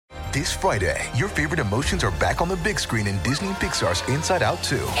This Friday, your favorite emotions are back on the big screen in Disney and Pixar's Inside Out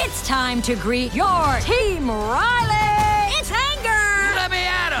 2. It's time to greet your Team Riley. It's anger. Let me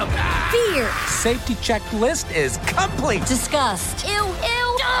at him. Fear. Safety checklist is complete. Disgust. Ew.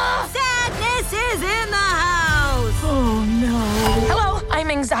 Sadness is in the house. Oh, no. Hello, I'm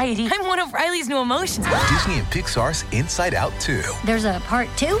anxiety. I'm one of Riley's new emotions. Disney and Pixar's Inside Out 2. There's a part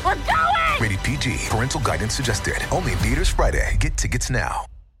 2? We're going! Rated PG. Parental guidance suggested. Only in theaters Friday. Get tickets now.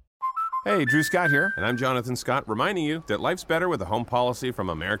 Hey, Drew Scott here, and I'm Jonathan Scott, reminding you that life's better with a home policy from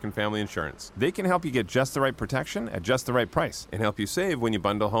American Family Insurance. They can help you get just the right protection at just the right price and help you save when you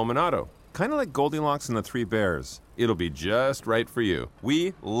bundle home and auto. Kind of like Goldilocks and the Three Bears. It'll be just right for you.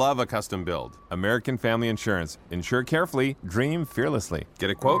 We love a custom build. American Family Insurance. Insure carefully, dream fearlessly.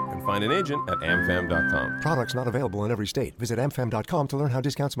 Get a quote and find an agent at amfam.com. Products not available in every state. Visit amfam.com to learn how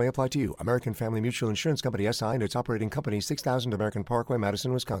discounts may apply to you. American Family Mutual Insurance Company, SI, and its operating company, 6000 American Parkway,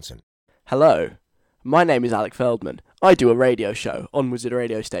 Madison, Wisconsin. Hello, my name is Alec Feldman. I do a radio show on Wizard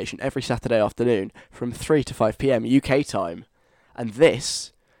Radio Station every Saturday afternoon from 3 to 5 p.m. UK time. And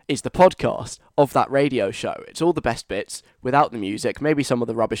this is the podcast of that radio show. It's all the best bits, without the music, maybe some of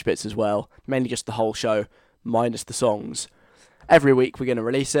the rubbish bits as well, mainly just the whole show, minus the songs. Every week we're going to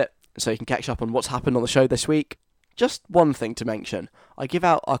release it, so you can catch up on what's happened on the show this week. Just one thing to mention, I give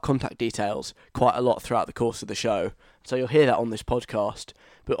out our contact details quite a lot throughout the course of the show, so you'll hear that on this podcast,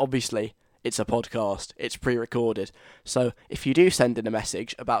 but obviously it's a podcast, it's pre-recorded, so if you do send in a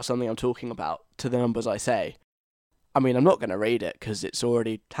message about something I'm talking about to the numbers I say, I mean, I'm not going to read it because it's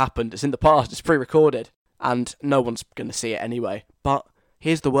already happened, it's in the past, it's pre-recorded, and no one's going to see it anyway, but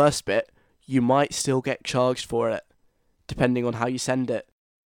here's the worst bit, you might still get charged for it, depending on how you send it.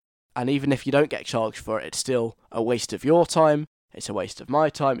 And even if you don't get charged for it, it's still a waste of your time, it's a waste of my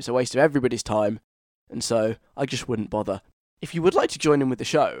time, it's a waste of everybody's time, and so I just wouldn't bother. If you would like to join in with the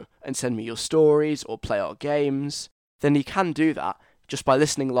show and send me your stories or play our games, then you can do that just by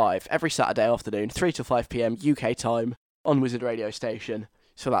listening live every Saturday afternoon, 3 to 5 p.m. UK time on Wizard Radio Station.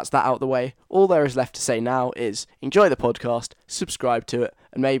 So that's that out the way. All there is left to say now is enjoy the podcast, subscribe to it,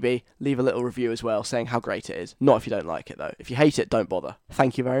 and maybe leave a little review as well saying how great it is. Not if you don't like it though. If you hate it, don't bother.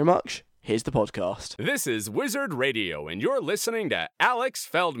 Thank you very much. Here's the podcast. This is Wizard Radio, and you're listening to Alex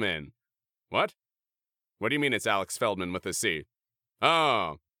Feldman. What? What do you mean it's Alex Feldman with a C?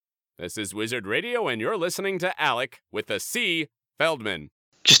 Oh, this is Wizard Radio, and you're listening to Alec with a C, Feldman.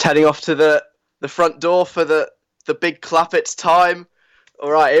 Just heading off to the front door for the big clap. It's time.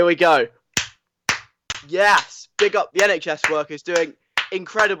 All right, here we go. Yes, big up the NHS workers doing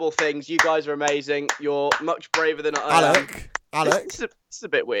incredible things. You guys are amazing. You're much braver than I am. Alec. This is a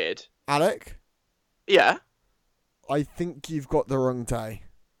bit weird. Alec? Yeah? I think you've got the wrong day.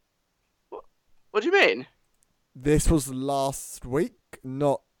 What do you mean? This was last week,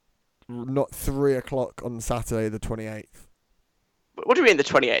 not 3 o'clock on Saturday the 28th. What do you mean the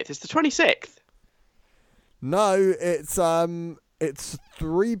 28th? It's the 26th. No, it's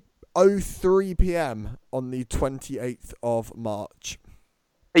 3:03 p.m. on the 28th of March.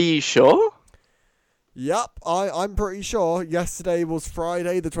 Are you sure? Yep, I'm pretty sure. Yesterday was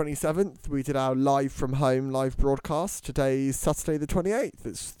Friday the 27th. We did our live from home live broadcast. Today's Saturday the 28th.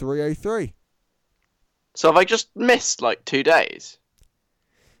 It's 3:03. So have I just missed, 2 days?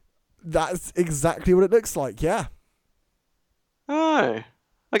 That's exactly what it looks like, yeah. Oh.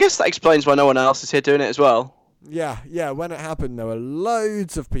 I guess that explains why no one else is here doing it as well. Yeah, when it happened, there were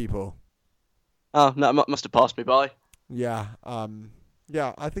loads of people. Oh, no, it must have passed me by. Yeah, I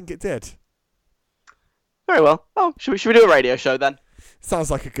think it did. Very well. Oh, should we do a radio show then?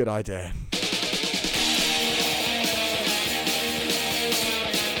 Sounds like a good idea.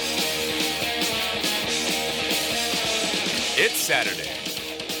 It's Saturday.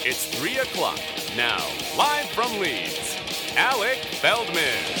 It's 3 o'clock. Now, live from Leeds, Alec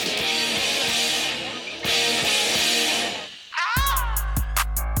Feldman.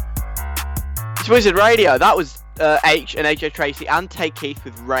 It's Wizard Radio. That was H and AJ Tracy and Tay Keith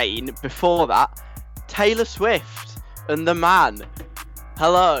with Rain. Before that, Taylor Swift and The Man.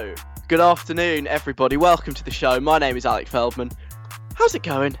 Hello. Good afternoon, everybody. Welcome to the show. My name is Alec Feldman. How's it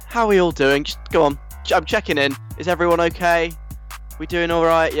going? How are we all doing? Just go on. I'm checking in. Is everyone okay? We doing all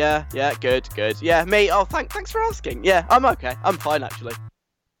right? Yeah, good. Yeah, me. Oh, thanks for asking. Yeah, I'm okay. I'm fine actually.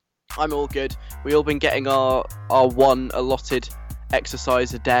 I'm all good. We all been getting our one allotted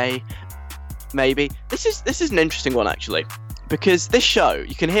exercise a day. Maybe this is an interesting one actually, because this show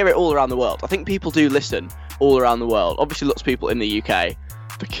you can hear it all around the world. I think people do listen all around the world. Obviously, lots of people in the UK,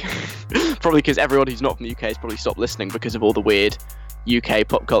 probably because everyone who's not from the UK has probably stopped listening because of all the weird UK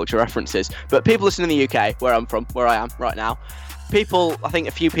pop culture references. But people listen in the UK, where I'm from, where I am right now, people, I think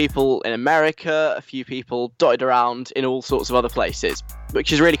a few people in America, a few people dotted around in all sorts of other places,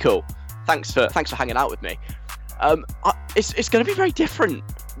 which is really cool. Thanks for hanging out with me. It's going to be very different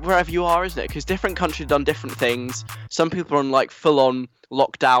wherever you are, isn't it? Because different countries have done different things. Some people are on like full-on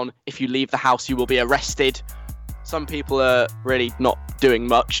lockdown. If you leave the house, you will be arrested. Some people are really not doing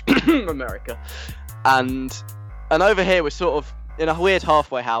much. America. And over here, we're sort of in a weird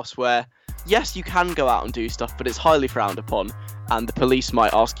halfway house where, yes, you can go out and do stuff, but it's highly frowned upon, and the police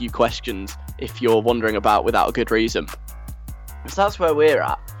might ask you questions if you're wandering about without a good reason. So that's where we're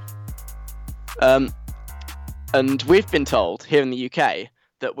at. And we've been told here in the UK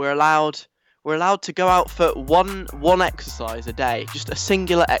that we're allowed to go out for one exercise a day, just a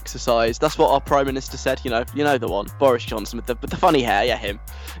singular exercise. That's what our Prime Minister said. You know the one, Boris Johnson with the funny hair. Yeah, him.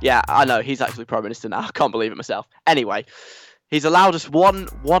 Yeah, I know he's actually Prime Minister now. I can't believe it myself. Anyway, he's allowed us one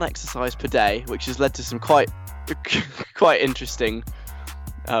exercise per day, which has led to some quite interesting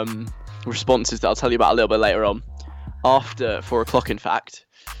responses that I'll tell you about a little bit later on, after 4 o'clock, in fact.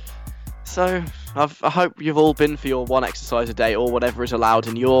 So I hope you've all been for your one exercise a day or whatever is allowed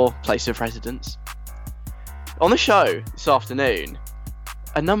in your place of residence. On the show this afternoon,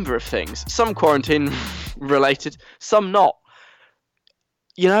 a number of things. Some quarantine related, some not.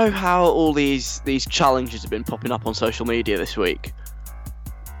 You know how all these challenges have been popping up on social media this week?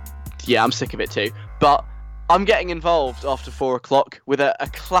 Yeah, I'm sick of it too. But I'm getting involved after 4 o'clock with a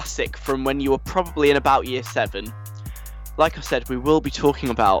classic from when you were probably in about year 7. Like I said, we will be talking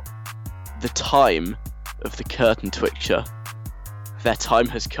about the time of the curtain twitcher. Their time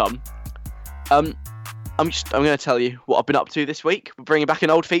has come. I'm going to tell you what I've been up to this week. We're bringing back an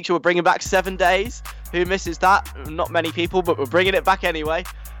old feature. We're bringing back 7 days. Who misses that? Not many people, but we're bringing it back anyway.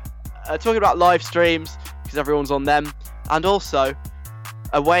 Talking about live streams, because everyone's on them. And also,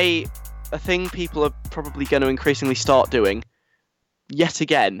 a thing people are probably going to increasingly start doing. Yet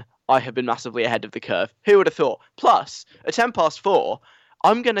again, I have been massively ahead of the curve. Who would have thought? Plus, at 4:10,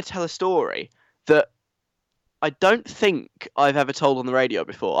 I'm going to tell a story that I don't think I've ever told on the radio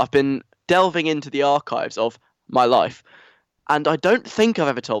before. I've been delving into the archives of my life, and I don't think I've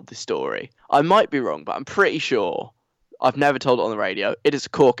ever told this story. I might be wrong, but I'm pretty sure I've never told it on the radio. It is a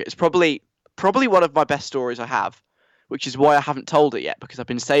corker. It's probably one of my best stories I have, which is why I haven't told it yet, because I've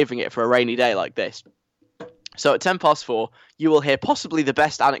been saving it for a rainy day like this. So at 4:10, you will hear possibly the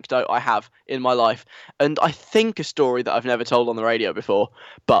best anecdote I have in my life, and I think a story that I've never told on the radio before.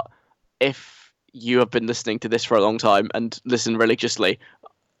 But if you have been listening to this for a long time and listen religiously,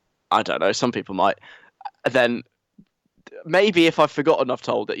 I don't know, some people might, then maybe if I've forgotten I've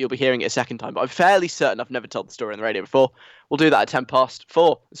told it, you'll be hearing it a second time. But I'm fairly certain I've never told the story on the radio before. We'll do that at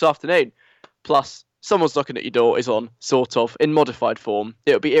 4:10 this afternoon. Plus, Someone's Knocking at Your Door is on, sort of, in modified form.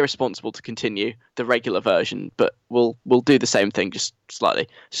 It would be irresponsible to continue the regular version, but we'll do the same thing, just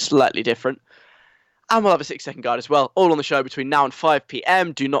slightly different. And we'll have a 6-second guide as well, all on the show between now and 5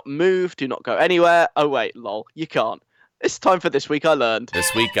 PM. Do not move, do not go anywhere. Oh wait, lol, you can't. It's time for This Week I Learned.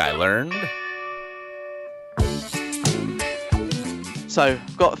 This week I learned... So,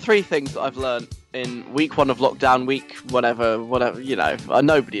 I've got 3 things that I've learned in week 1 of lockdown, week whatever, you know.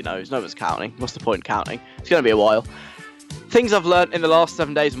 Nobody knows, no one's counting. What's the point counting? It's going to be a while. Things I've learned in the last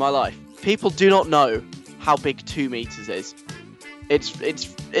 7 days of my life. People do not know how big 2 meters is.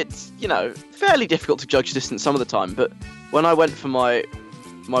 It's you know, fairly difficult to judge distance some of the time, but when I went for my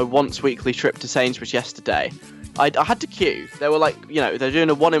once weekly trip to Sainsbury's yesterday, I had to queue. They were like, you know, they're doing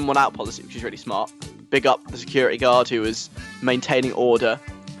a 1 in 1 out policy, which is really smart. Big up the security guard who was maintaining order.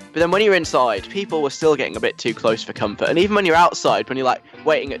 But then when you're inside, people were still getting a bit too close for comfort. And even when you're outside, when you're like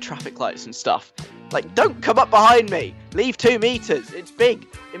waiting at traffic lights and stuff, like, don't come up behind me. Leave 2 meters. It's big.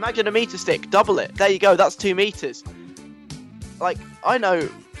 Imagine a meter stick. Double it. There you go. That's 2 meters. Like, I know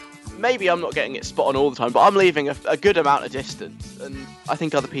maybe I'm not getting it spot on all the time, but I'm leaving a good amount of distance. And I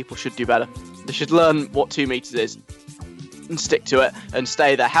think other people should do better. They should learn what 2 meters is and stick to it and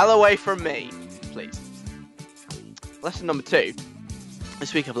stay the hell away from me, please. Lesson number 2.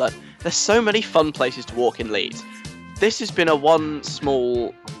 This week I've learned there's so many fun places to walk in Leeds. This has been one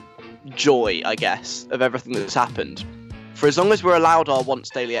small joy, I guess, of everything that's happened. For as long as we're allowed our once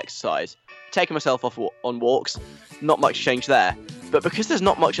daily exercise, taking myself off on walks, not much change there. But because there's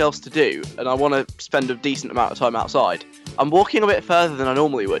not much else to do, and I want to spend a decent amount of time outside, I'm walking a bit further than I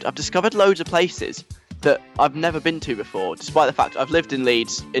normally would. I've discovered loads of places that I've never been to before, despite the fact I've lived in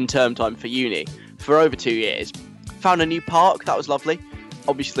Leeds in term time for uni for over 2 years. Found a new park, that was lovely.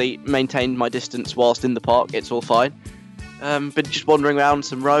 Obviously maintained my distance whilst in the park, it's all fine. Been just wandering around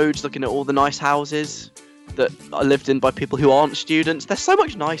some roads, looking at all the nice houses that are lived in by people who aren't students. They're so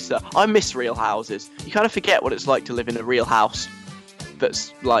much nicer. I miss real houses. You kind of forget what it's like to live in a real house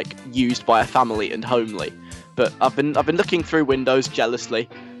that's like used by a family and homely. But I've been looking through windows jealously,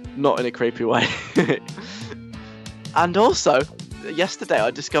 not in a creepy way. And also, yesterday I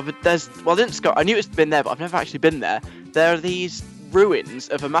discovered I knew it's been there, but I've never actually been there. There are these ruins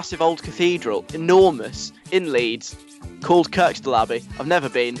of a massive old cathedral, enormous, in Leeds, called Kirkstall Abbey. I've never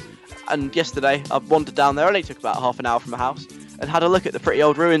been, and yesterday I wandered down there. It only took about half an hour from my house, and had a look at the pretty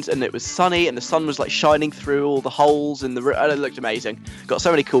old ruins, and it was sunny, and the sun was like shining through all the holes in the and it looked amazing. Got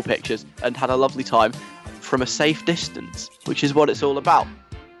so many cool pictures, and had a lovely time from a safe distance, which is what it's all about.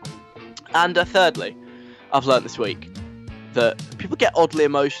 And thirdly, I've learnt this week that people get oddly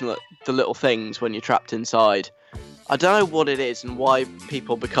emotional at the little things when you're trapped inside. I don't know what it is and why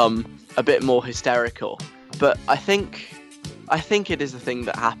people become a bit more hysterical, but I think it is a thing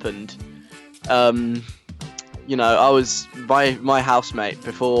that happened. You know, I was my housemate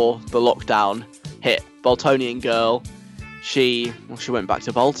before the lockdown hit, Boltonian girl. She went back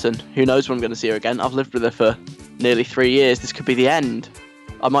to Bolton. Who knows when I'm going to see her again? I've lived with her for nearly 3 years. This could be the end.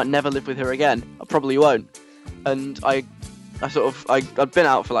 I might never live with her again. I probably won't. And I'd been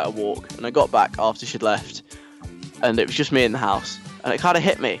out for like a walk, and I got back after she'd left, and it was just me in the house, and it kind of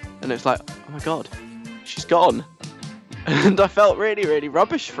hit me, and it was like, oh my god, she's gone. And I felt really, really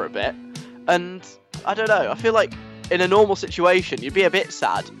rubbish for a bit. And I don't know, I feel like in a normal situation you'd be a bit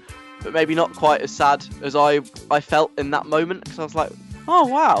sad, but maybe not quite as sad as I felt in that moment, because I was like, oh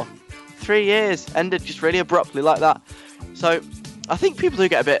wow, 3 years ended just really abruptly like that. So I think people do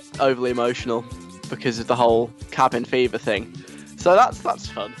get a bit overly emotional because of the whole cabin fever thing. So that's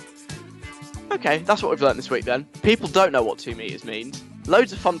fun. Okay, that's what we've learnt this week then. People don't know what 2 meters means.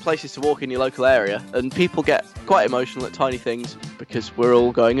 Loads of fun places to walk in your local area, and people get quite emotional at tiny things because we're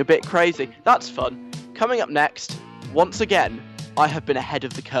all going a bit crazy. That's fun. Coming up next, once again, I have been ahead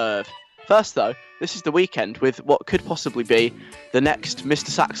of the curve. First though, this is The Weeknd with what could possibly be the next Mr.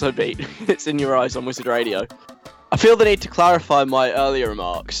 Saxo beat. It's In Your Eyes on Wizard Radio. I feel the need to clarify my earlier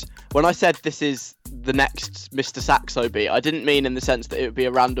remarks. When I said this is the next Mr. Saxo beat, I didn't mean in the sense that it would be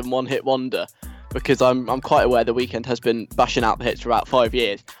a random one-hit wonder, because I'm quite aware The Weeknd has been bashing out the hits for about 5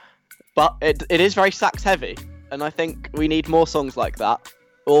 years. But it is very sax heavy, and I think we need more songs like that.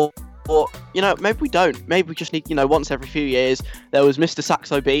 Or you know, maybe we don't. Maybe we just need, you know, once every few years. There was Mr.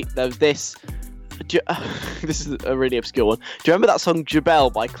 Saxo beat. There was this. This is a really obscure one. Do you remember that song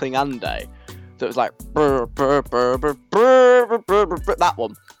Jubel by Klingande? That was like that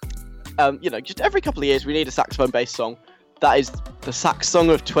one. You know, just every couple of years we need a saxophone-based song. That is the sax song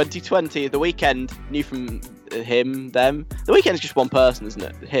of 2020. The Weeknd, new from him, them. The Weeknd is just one person, isn't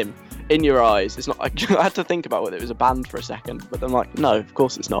it? Him. In Your Eyes. It's not. I had to think about whether it was a band for a second, but I'm like, no, of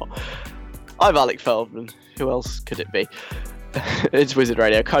course it's not. I'm Alec Feldman. Who else could it be? It's Wizard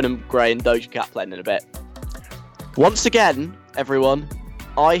Radio. Conan Gray and Doja Cat playing in a bit. Once again, everyone,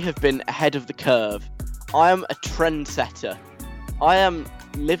 I have been ahead of the curve. I am a trendsetter. I am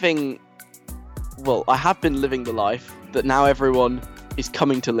living. Well, I have been living the life that now everyone is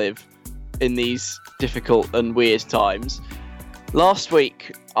coming to live in these difficult and weird times. Last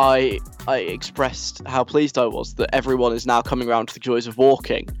week, I expressed how pleased I was that everyone is now coming around to the joys of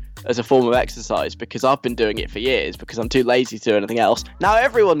walking as a form of exercise, because I've been doing it for years because I'm too lazy to do anything else. Now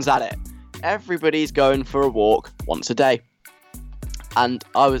everyone's at it. Everybody's going for a walk once a day. And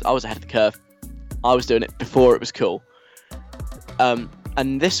I was ahead of the curve. I was doing it before it was cool.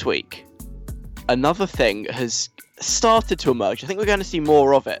 And this week, another thing has started to emerge. I think we're going to see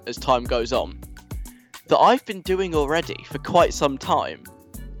more of it as time goes on, that I've been doing already for quite some time.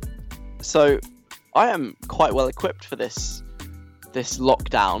 So I am quite well equipped for this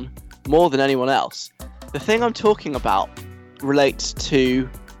lockdown, more than anyone else. The thing I'm talking about relates to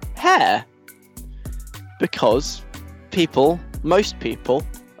hair, because people, most people,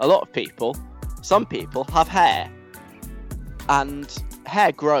 a lot of people, some people have hair, and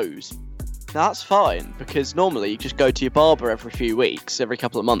hair grows. Now that's fine, because normally you just go to your barber every few weeks, every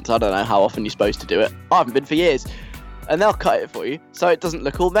couple of months. I don't know how often you're supposed to do it. I haven't been for years. And they'll cut it for you, so it doesn't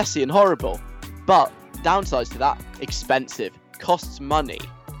look all messy and horrible. But downsides to that: expensive, costs money,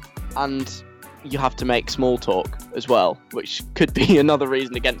 and you have to make small talk as well, which could be another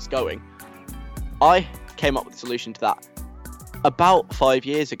reason against going. I came up with a solution to that about 5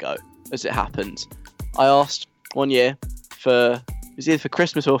 years ago, as it happens. I asked one year for, it was either for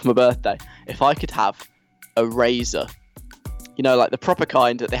Christmas or for my birthday, if I could have a razor. You know, like the proper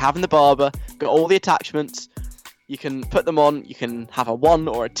kind that they have in the barber, got all the attachments. You can put them on, you can have a 1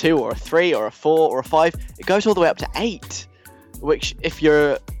 or a 2 or a 3 or a 4 or a 5. It goes all the way up to 8, which if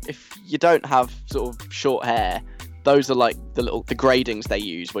you don't have sort of short hair, those are like the gradings they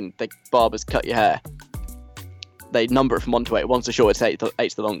use when the barbers cut your hair. they number it from 1 to 8. 1's the shortest,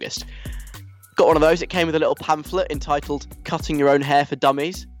 8's the longest. Got one of those. It came with a little pamphlet entitled "Cutting Your Own Hair for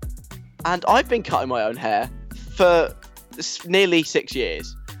Dummies," and I've been cutting my own hair for nearly 6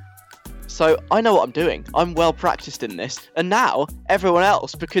 years. So I know what I'm doing. I'm well practiced in this. And now everyone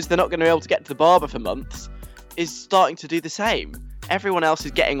else, because they're not going to be able to get to the barber for months, is starting to do the same. Everyone else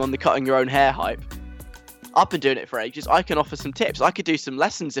is getting on the cutting your own hair hype. I've been doing it for ages. I can offer some tips. I could do some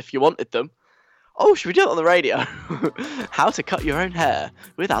lessons if you wanted them. Oh, should we do it on the radio? How to cut your own hair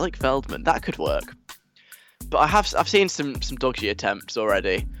with Alec Feldman. That could work. But I've seen some dodgy attempts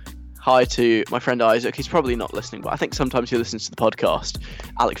already. Hi to my friend Isaac. He's probably not listening, but I think sometimes he listens to the podcast.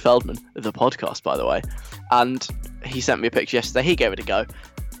 Alec Feldman, the podcast, by the way. And he sent me a picture yesterday. He gave it a go.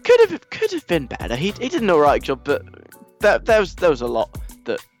 Could have been better. He did an alright job, but there was a lot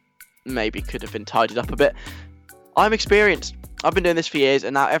that maybe could have been tidied up a bit. I'm experienced. I've been doing this for years,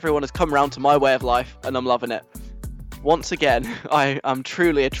 and now everyone has come around to my way of life, and I'm loving it. Once again, I am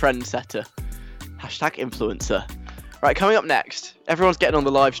truly a trendsetter. #influencer. Right, coming up next, everyone's getting on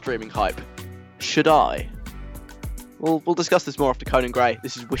the live streaming hype. Should I? We'll discuss this more after Conan Gray.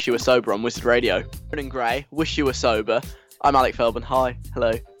 This is Wish You Were Sober on Wizard Radio. Conan Gray, Wish You Were Sober. I'm Alec Feldman. Hi.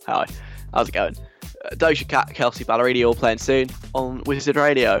 Hello. Hi. How's it going? Doja Cat, Kelsey Ballerini all playing soon on Wizard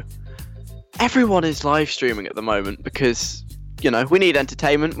Radio. Everyone is live streaming at the moment because, we need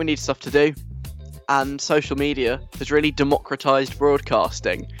entertainment, we need stuff to do. And social media has really democratised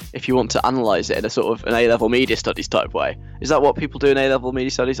broadcasting, if you want to analyse it in a sort of an A-level media studies type way. Is that what people do in A-level media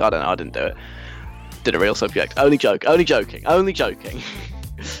studies? I don't know, I didn't do it. Did a real subject. Only joking.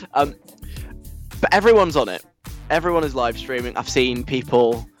 But everyone's on it. Everyone is live streaming. I've seen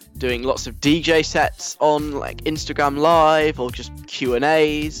people doing lots of DJ sets on like Instagram Live, or just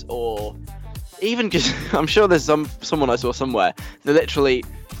Q&As, or even just, I'm sure there's someone I saw somewhere that literally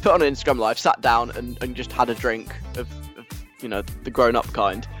put on an Instagram Live, sat down and just had a drink of the grown-up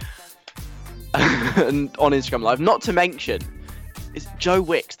kind and on Instagram Live. Not to mention, is Joe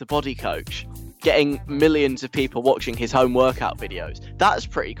Wicks, the body coach, getting millions of people watching his home workout videos. That's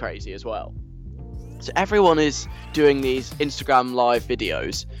pretty crazy as well. So everyone is doing these Instagram Live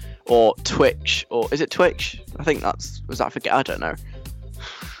videos, or Twitch, or is it Twitch? I think I don't know.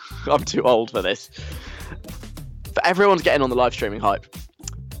 I'm too old for this. But everyone's getting on the live streaming hype.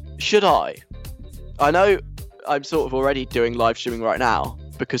 Should I? I know I'm sort of already doing live streaming right now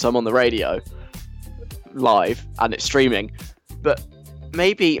because I'm on the radio live and it's streaming, but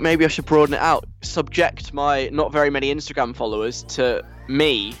maybe I should broaden it out, subject my not very many Instagram followers to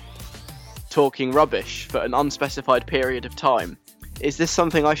me talking rubbish for an unspecified period of time. Is this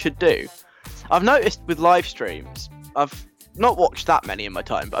something I should do? I've noticed with live streams, I've not watched that many in my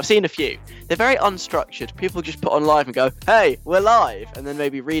time, but I've seen a few. They're very unstructured. People just put on live and go, hey, we're live, and then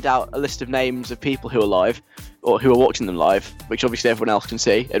maybe read out a list of names of people who are live, or who are watching them live, which obviously everyone else can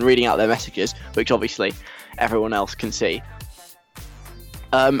see, and reading out their messages, which obviously everyone else can see.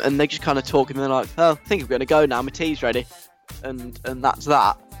 And they just kind of talk, and they're like, oh, I think I'm going to go now, my tea's ready, and that's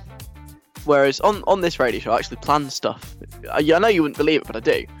that. Whereas on this radio show, I actually plan stuff. I know you wouldn't believe it, but I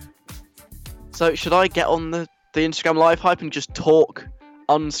do. So should I get on the Instagram Live hype and just talk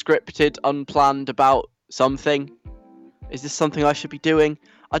unscripted, unplanned about something? Is this something I should be doing?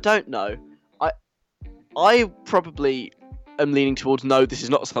 I don't know. I probably am leaning towards no, this is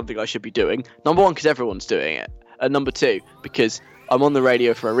not something I should be doing. Number one, because everyone's doing it. And number two, because I'm on the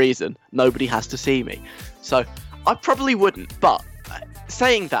radio for a reason. Nobody has to see me. So I probably wouldn't. But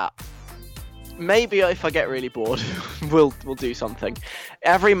saying that, maybe if I get really bored, we'll do something.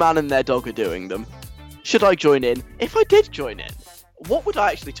 Every man and their dog are doing them. Should I join in? If I did join in, what would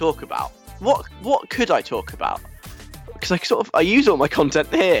I actually talk about? What could I talk about? Because I use all my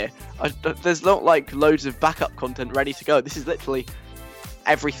content here. There's not like loads of backup content ready to go. This is literally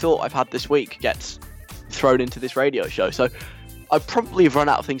every thought I've had this week gets thrown into this radio show. So I probably have run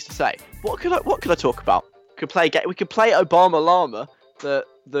out of things to say. What could I talk about? We could play Obama Llama,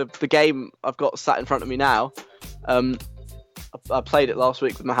 the game I've got sat in front of me now. I played it last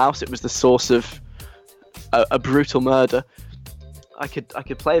week with my house. It was the source of a brutal murder. I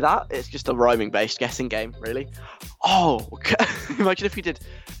could play that. It's just a rhyming based guessing game, really. Oh, imagine if we did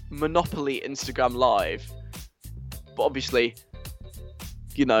Monopoly Instagram Live, but obviously,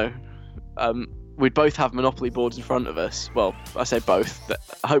 we'd both have Monopoly boards in front of us. Well, I say both, but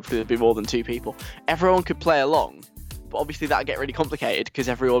hopefully there'd be more than two people. Everyone could play along, but obviously that'd get really complicated because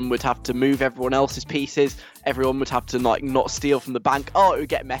everyone would have to move everyone else's pieces. Everyone would have to not steal from the bank. Oh, it would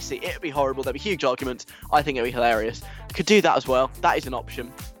get messy. It would be horrible. There'd be huge arguments. I think it'd be hilarious. Could do that as well. That is an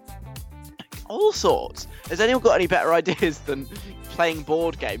option. All sorts. Has anyone got any better ideas than playing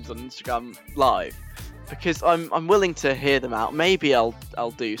board games on Instagram Live? because I'm willing to hear them out. Maybe I'll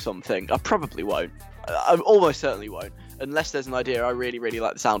do something. I probably won't. I almost certainly won't, unless there's an idea I really, really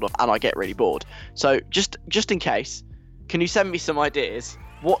like the sound of and I get really bored. So just in case, can you send me some ideas?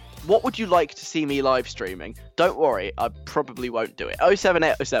 What would you like to see me live streaming? Don't worry, I probably won't do it.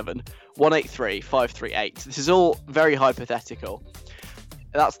 07807 183 538. This is all very hypothetical.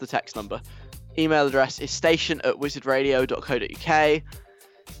 That's the text number. Email address is station@wizardradio.co.uk.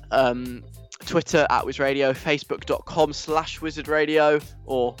 Twitter @wizardradio, facebook.com/wizardradio,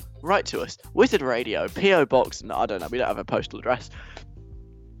 or write to us, Wizard Radio, PO Box. No, I don't know. We don't have a postal address.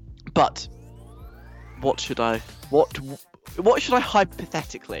 But what should I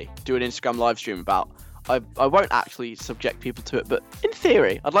hypothetically do an Instagram live stream about? I won't actually subject people to it, but in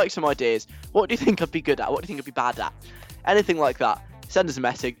theory, I'd like some ideas. What do you think I'd be good at? What do you think I'd be bad at? Anything like that. Send us a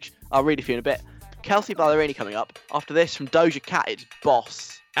message. I'll read it for you in a bit. Kelsey Ballerini coming up. After this, from Doja Cat, it's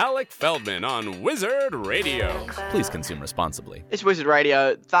Boss. Alec Feldman on Wizard Radio. Please consume responsibly. It's Wizard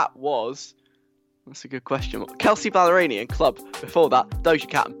Radio. That's a good question. Kelsey Ballerini and Club. Before that, Doja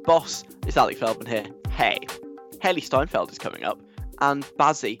Cat and Boss. It's Alec Feldman here. Hey. Haley Steinfeld is coming up. And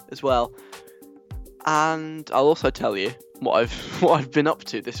Bazzy as well. And I'll also tell you what I've been up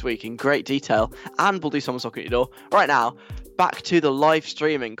to this week in great detail. And we'll do Someone's Knocking at Your Door. Right now, back to the live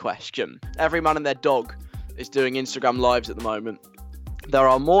streaming question. Every man and their dog is doing Instagram lives at the moment. There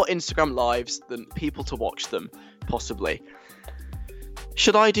are more Instagram lives than people to watch them, possibly.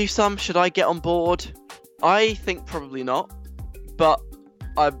 Should I do some? Should I get on board? I think probably not, but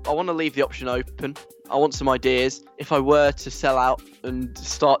I want to leave the option open. I want some ideas. If I were to sell out and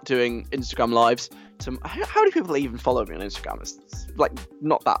start doing Instagram lives, how many people even follow me on Instagram? It's like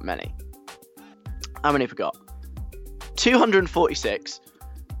not that many. How many have we got? 246.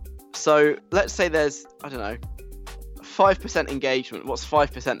 So let's say there's, I don't know, 5% engagement. What's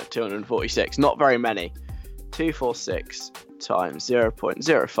 5% of 246? Not very many. 246 times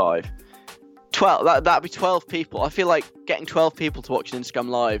 0.05. 12. That'd be 12 people. I feel like getting 12 people to watch an Instagram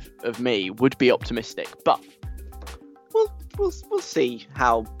live of me would be optimistic, but we'll see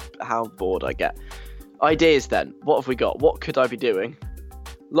how bored I get. Ideas then. What have we got? What could I be doing?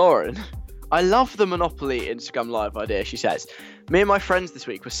 Lauren, I love the Monopoly Instagram live idea, she says. Me and my friends this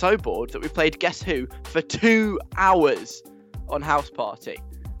week were so bored that we played Guess Who for 2 hours on House Party.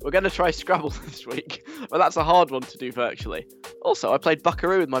 We're going to try Scrabble this week, but that's a hard one to do virtually. Also, I played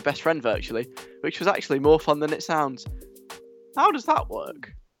Buckaroo with my best friend virtually, which was actually more fun than it sounds. How does that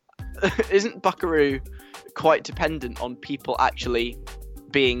work? Isn't Buckaroo quite dependent on people actually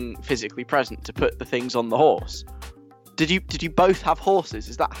being physically present to put the things on the horse? Did you both have horses?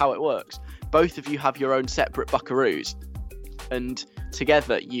 Is that how it works? Both of you have your own separate Buckaroos, and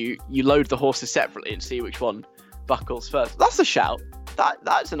together you load the horses separately and see which one buckles first. That's a shout.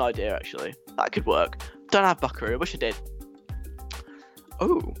 That's an idea, actually. That could work. Don't have Buckaroo. I wish I did.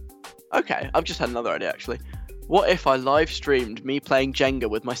 Oh, okay. I've just had another idea, actually. What if I live streamed me playing Jenga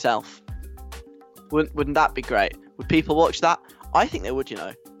with myself? Wouldn't that be great? Would people watch that? I think they would, you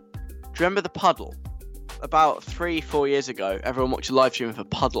know. Do you remember the Puddle? About 3-4 years ago, everyone watched a live stream of a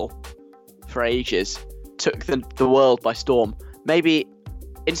Puddle for ages. Took the world by storm. Maybe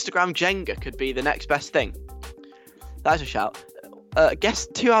Instagram Jenga could be the next best thing. That's a shout.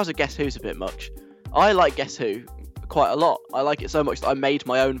 2 hours of Guess Who's a bit much. I like Guess Who quite a lot. I like it so much that I made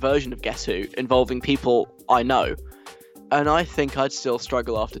my own version of Guess Who involving people I know. And I think I'd still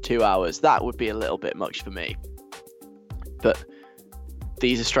struggle after 2 hours. That would be a little bit much for me. But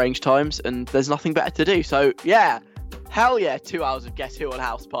these are strange times and there's nothing better to do. So yeah, hell yeah, 2 hours of Guess Who on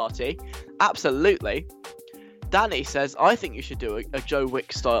House Party. Absolutely. Danny says, I think you should do a Joe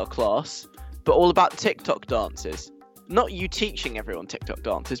Wick style class, but all about TikTok dances. Not you teaching everyone TikTok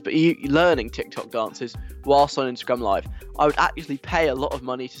dances, but you learning TikTok dances whilst on Instagram Live. I would actually pay a lot of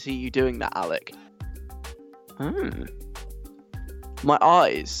money to see you doing that, Alec. My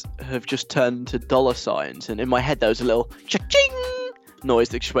eyes have just turned to dollar signs, and in my head there was a little cha-ching noise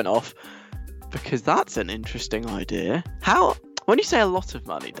that just went off, because that's an interesting idea. When you say a lot of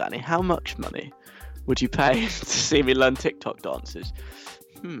money, Danny, how much money would you pay to see me learn TikTok dances?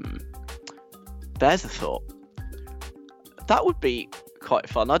 There's a thought. That would be quite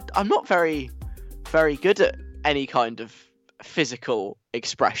fun. I'm not very, very good at any kind of physical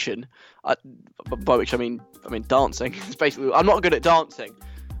expression, by which I mean dancing. It's basically, I'm not good at dancing.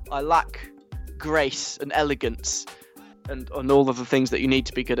 I lack grace and elegance and all of the things that you need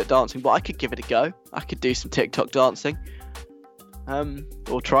to be good at dancing, but I could give it a go. I could do some TikTok dancing,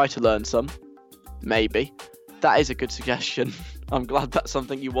 or try to learn some, maybe. That is a good suggestion. I'm glad that's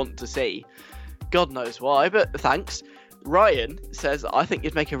something you want to see. God knows why, but thanks. Ryan says, I think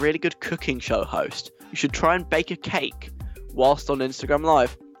you'd make a really good cooking show host. you should try and bake a cake whilst on Instagram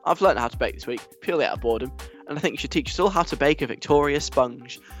Live. I've learned how to bake this week, purely out of boredom, and I think you should teach us all how to bake a Victoria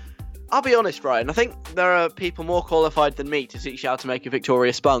sponge. I'll be honest, Ryan, I think there are people more qualified than me to teach you how to make a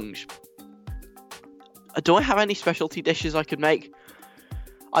Victoria sponge. Do I have any specialty dishes I could make?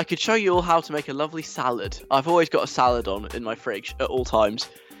 I could show you all how to make a lovely salad. I've always got a salad on in my fridge at all times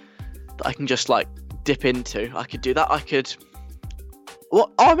that I can just, like, dip into. I could do that. I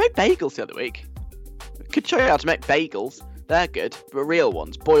made bagels the other week. I could show you how to make bagels. They're good, but real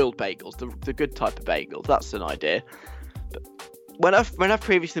ones, boiled bagels, the good type of bagels. That's an idea. But when I've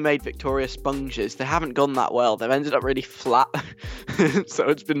previously made Victoria sponges, they haven't gone that well. They've ended up really flat, so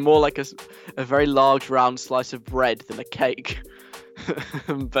it's been more like a very large round slice of bread than a cake.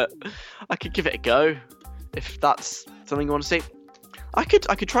 But I could give it a go if that's something you want to see. I could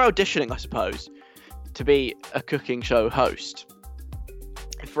try auditioning, I suppose, to be a cooking show host.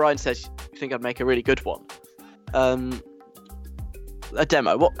 If Ryan says you think I'd make a really good one, a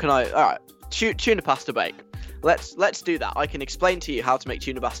demo. What can I? All right, tuna pasta bake. Let's do that. I can explain to you how to make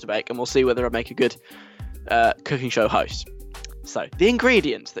tuna pasta bake, and we'll see whether I make a good cooking show host. So the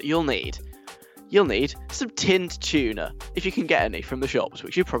ingredients that you'll need some tinned tuna, if you can get any from the shops,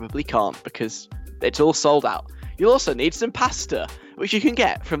 which you probably can't because it's all sold out. You'll also need some pasta, which you can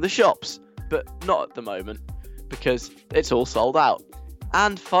get from the shops, but not at the moment because it's all sold out.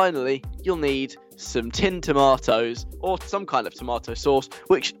 And finally, you'll need some tinned tomatoes or some kind of tomato sauce,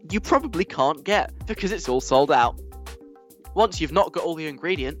 which you probably can't get because it's all sold out. Once you've not got all the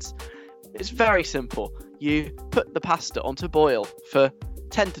ingredients, it's very simple. You put the pasta onto boil for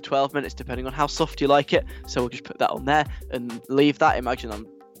 10 to 12 minutes, depending on how soft you like it. So we'll just put that on there and leave that. Imagine I'm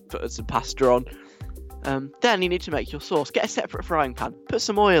putting some pasta on. Then you need to make your sauce. Get a separate frying pan. Put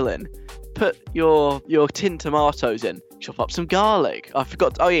some oil in. Put your tinned tomatoes in. Chop up some garlic.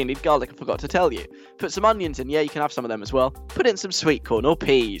 You need garlic. I forgot to tell you. Put some onions in. Yeah, you can have some of them as well. Put in some sweet corn or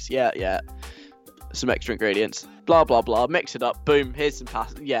peas. Yeah. Some extra ingredients. Blah, blah, blah. Mix it up. Boom. Here's some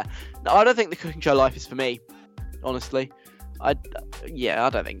pasta. Yeah. No, I don't think the cooking show life is for me, honestly. I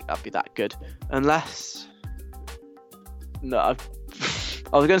don't think that'd be that good. Unless... No,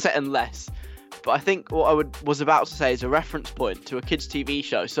 I was going to say unless... But I think what I was about to say is a reference point to a kids' TV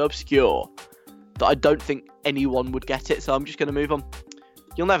show so obscure that I don't think anyone would get it, so I'm just going to move on.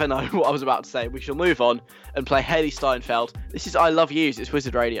 You'll never know what I was about to say. We shall move on and play Hayley Steinfeld. This is I Love Yous, it's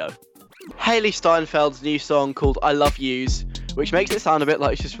Wizard Radio. Hayley Steinfeld's new song called I Love Yous, which makes it sound a bit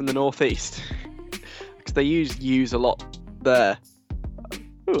like she's from the northeast. Because they use yous a lot there.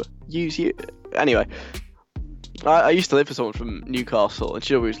 Ooh, use you. Anyway. I used to live with someone from Newcastle, and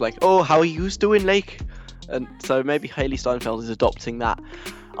she always was like, "Oh, how are you doing, like?" And so maybe Hayley Steinfeld is adopting that.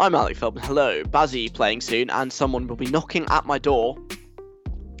 I'm Alec Feldman. Hello, Bazzy playing soon, and someone will be knocking at my door.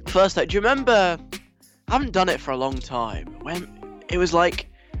 First, do you remember? I haven't done it for a long time. When it was like,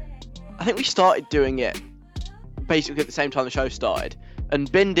 I think we started doing it basically at the same time the show started,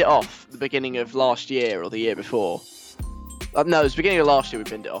 and binned it off at the beginning of last year or the year before. No, it was the beginning of last year we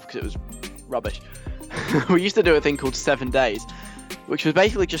binned it off because it was rubbish. We used to do a thing called 7 Days, which was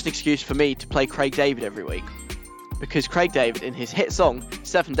basically just an excuse for me to play Craig David every week. Because Craig David, in his hit song,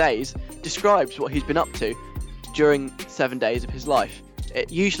 7 Days, describes what he's been up to during 7 days of his life. It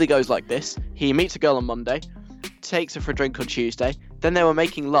usually goes like this. He meets a girl on Monday, takes her for a drink on Tuesday, then they were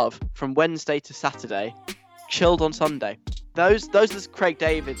making love from Wednesday to Saturday, chilled on Sunday. Those are Craig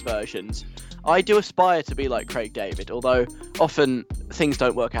David's versions. I do aspire to be like Craig David, although often things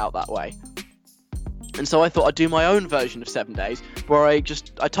don't work out that way. And so I thought I'd do my own version of 7 Days, where I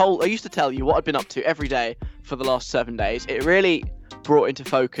used to tell you what I'd been up to every day for the last 7 days. It really brought into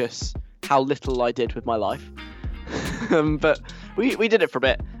focus how little I did with my life. But we did it for a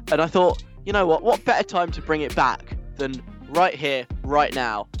bit, and I thought, you know what better time to bring it back than right here, right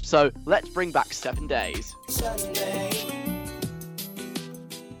now. So let's bring back 7 Days. Sunday.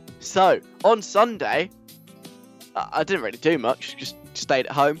 So, on Sunday, I didn't really do much, just stayed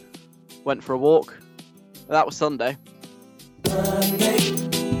at home, went for a walk. That was Sunday.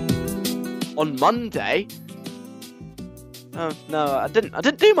 On Monday, no, I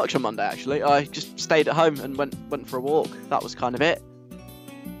didn't do much on Monday actually. I just stayed at home and went for a walk. That was kind of it.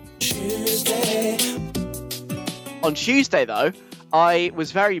 On Tuesday though, I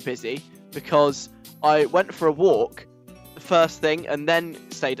was very busy because I went for a walk the first thing and then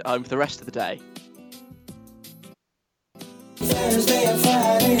stayed at home for the rest of the day. Thursday and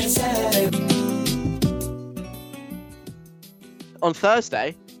Friday and Saturday. On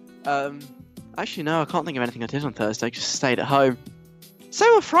Thursday, actually no, I can't think of anything I did on Thursday. I just stayed at home.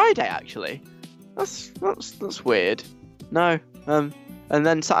 Same on Friday, actually. That's weird. No. And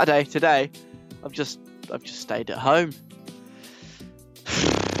then Saturday, today, I've just stayed at home.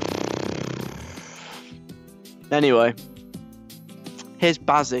 Anyway, here's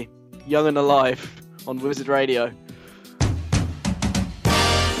Bazzy, Young and Alive, on Wizard Radio.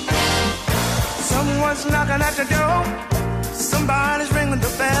 Someone's knocking at the door. Somebody's ringing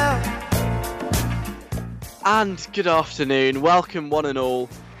the bell. And good afternoon. Welcome one and all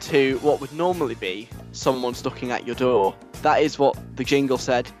to what would normally be Someone's Knocking at Your Door. That is what the jingle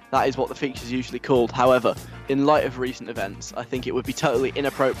said. That is what the feature is usually called. However, in light of recent events, I think it would be totally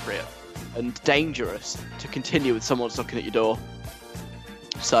inappropriate and dangerous to continue with Someone's Knocking at Your Door.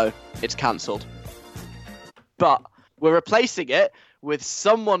 So, it's cancelled. But we're replacing it with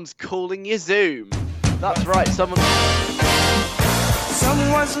Someone's Calling You Zoom. That's right,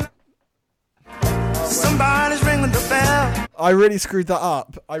 Somebody's ringing the bell. I really screwed that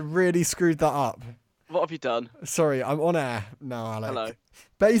up. What have you done? Sorry, I'm on air now, Alec. Hello.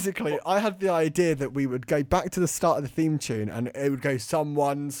 Basically, I had the idea that we would go back to the start of the theme tune and it would go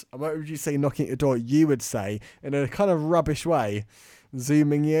someone's, and what would you say knocking at your door? You would say, in a kind of rubbish way,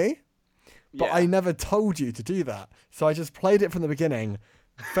 zooming you. But Yeah. I never told you to do that. So I just played it from the beginning,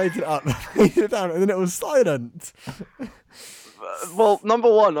 faded it up, faded it down, and then it was silent. Well,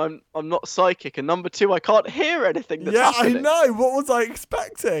 number one, I'm not psychic, and number two, I can't hear anything that's happening. I know. What was I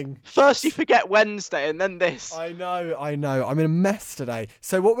expecting? First you forget Wednesday, and then this. I know. I'm in a mess today.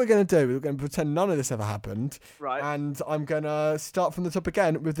 So what we're going to do, we're going to pretend none of this ever happened. Right. And I'm going to start from the top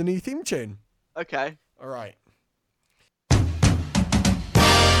again with the new theme tune. Okay. All right.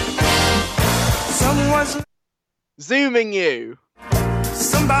 Someone's Zooming you.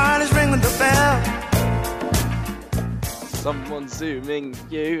 Somebody's ringing the bell. Someone's zooming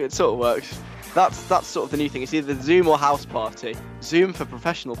you. It sort of works. That's sort of the new thing. It's either Zoom or House Party. Zoom for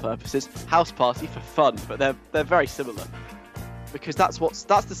professional purposes, House Party for fun, but they're very similar. Because that's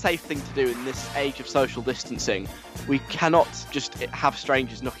the safe thing to do in this age of social distancing. We cannot just have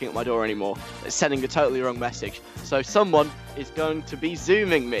strangers knocking at my door anymore. It's sending a totally wrong message. So someone is going to be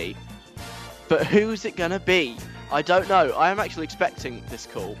zooming me. But who's it gonna be? I don't know. I am actually expecting this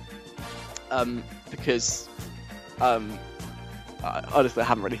call. Because honestly, I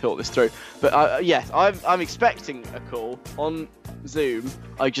haven't really thought this through. But yes, I'm expecting a call on Zoom.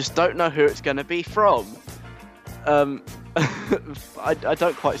 I just don't know who it's going to be from. I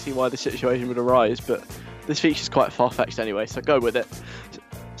don't quite see why the situation would arise, but this feature's quite far-fetched anyway, so go with it.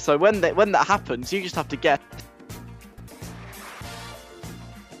 So when that happens, you just have to guess.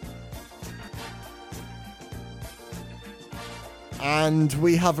 And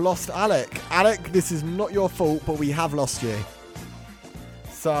we have lost Alec. Alec, this is not your fault, but we have lost you.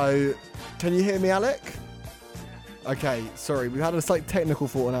 So, can you hear me, Alec? Okay, sorry, we've had a slight technical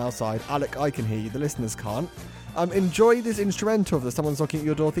fault on our side. Alec, I can hear you, the listeners can't. Enjoy this instrumental of the Someone's Knocking at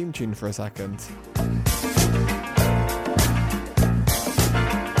Your Door theme tune for a second.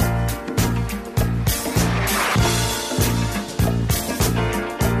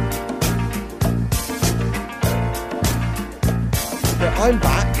 I'm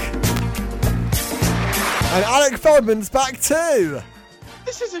back. And Alec Feldman's back too.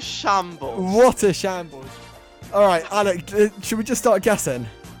 This is a shambles. What a shambles. Alright, Alec, should we just start guessing?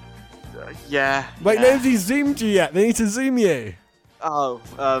 Yeah. Wait, yeah. nobody's zoomed you yet. They need to zoom you. Oh,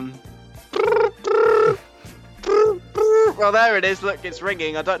 well, there it is. Look, it's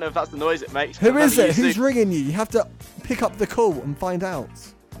ringing. I don't know if that's the noise it makes. Who is it? Who's ringing you? You have to pick up the call and find out.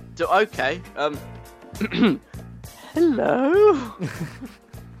 Okay. Hello?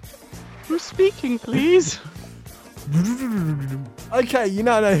 Who's speaking, please? Okay, you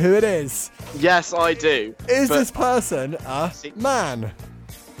now know who it is. Yes, I do. Is this person a man?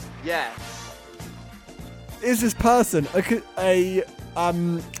 Yes. Is this person a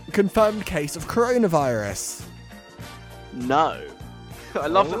confirmed case of coronavirus? No. I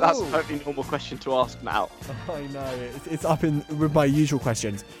love that that's a perfectly normal question to ask now. I know, it's up in with my usual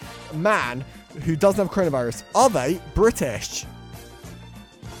questions. A man who doesn't have coronavirus, are they British?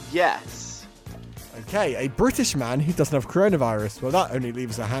 Yes. Okay, a British man who doesn't have coronavirus. Well, that only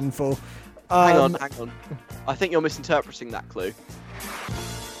leaves a handful. Hang on. I think you're misinterpreting that clue.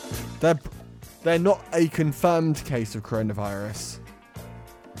 They're not a confirmed case of coronavirus.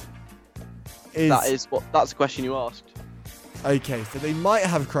 That's the question you asked. Okay, so they might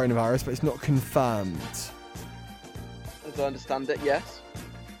have coronavirus, but it's not confirmed. As I understand it, yes.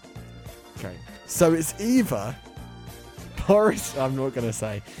 Okay, so it's either Boris. I'm not going to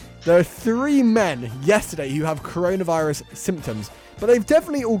say. There are 3 men yesterday who have coronavirus symptoms, but they've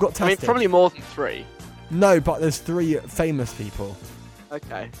definitely all got tested. I mean, probably more than 3. No, but there's 3 famous people.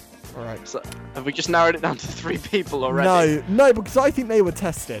 Okay. All right. So have we just narrowed it down to 3 people already? No, because I think they were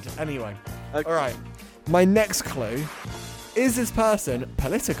tested. Anyway, Okay. All right. My next clue: is this person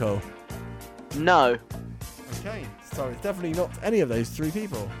political? No. Okay, so it's definitely not any of those three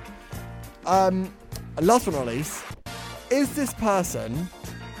people. And last but not least, is this person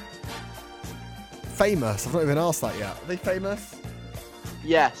famous? I've not even asked that yet. Are they famous?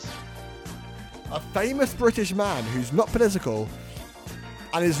 Yes. A famous British man who's not political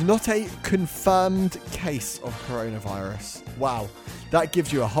and is not a confirmed case of coronavirus. Wow, that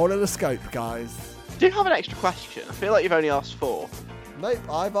gives you a whole lot of scope, guys. Do you have an extra question? I feel like you've only asked 4. Nope,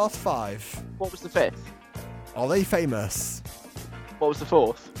 I've asked 5. What was the 5th? Are they famous? What was the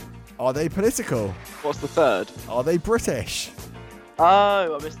 4th? Are they political? What's the 3rd? Are they British?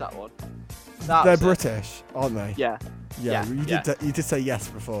 Oh, I missed that one. They're British, aren't they? Yeah. Yeah, Yeah, you did say yes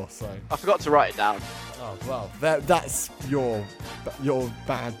before, so. I forgot to write it down. Oh well, that's your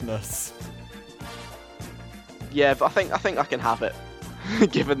badness. Yeah, but I think I can have it,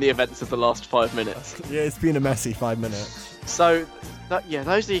 given the events of the last 5 minutes. Yeah, it's been a messy 5 minutes. So,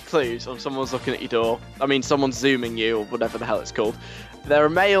 those are your clues on someone's looking at your door. I mean, someone's zooming you, or whatever the hell it's called. They're a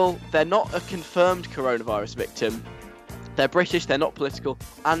male, they're not a confirmed coronavirus victim. They're British, they're not political,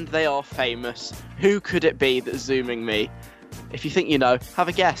 and they are famous. Who could it be that's zooming me? If you think you know, have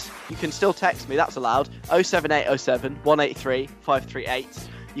a guess. You can still text me, that's allowed. 07807 183 538.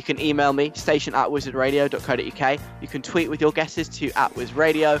 You can email me, station@wizardradio.co.uk. You can tweet with your guesses to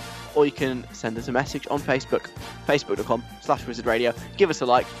 @wizradio, or you can send us a message on Facebook, facebook.com/wizardradio. Give us a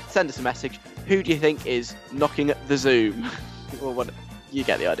like, send us a message. Who do you think is knocking at the Zoom? Well, what, you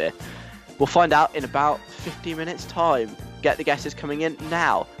get the idea. We'll find out in about 50 minutes' time. Get the guesses coming in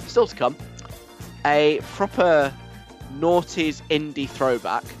now. Still to come, a proper noughties indie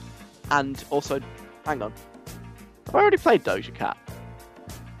throwback, and also, hang on, have I already played Doja Cat?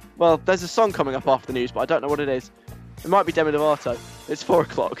 Well, there's a song coming up after the news, but I don't know what it is. It might be Demi Lovato. It's 4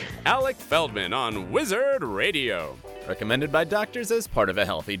 o'clock. Alec Feldman on Wizard Radio. Recommended by doctors as part of a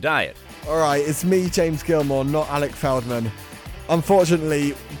healthy diet. All right, it's me, James Gilmore, not Alec Feldman.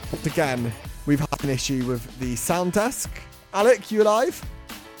 Unfortunately, again, we've had an issue with the sound desk. Alec, you alive?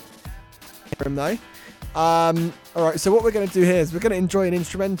 Hear him though. All right, so what we're going to do here is we're going to enjoy an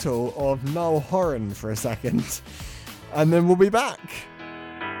instrumental of Niall Horan for a second, and then we'll be back.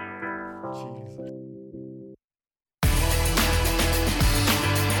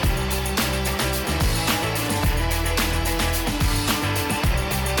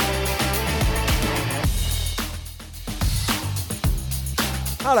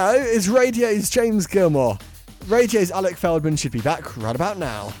 Hello, it's Radio's James Gilmore. Radio's Alec Feldman should be back right about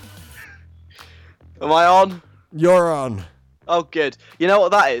now. Am I on? You're on. Oh, good. You know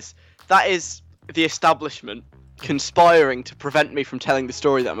what that is? That is the establishment conspiring to prevent me from telling the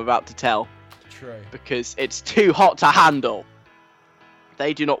story that I'm about to tell. True. Because it's too hot to handle.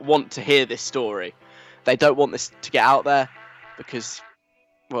 They do not want to hear this story. They don't want this to get out there because,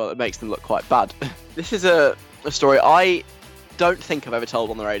 well, it makes them look quite bad. This is a story I don't think I've ever told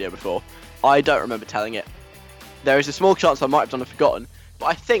on the radio before. I don't remember telling it. There is a small chance I might have done and forgotten, but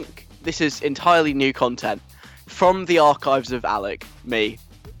I think this is entirely new content from the archives of Alec, me.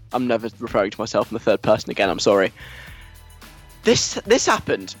 I'm never referring to myself in the third person again, I'm sorry. This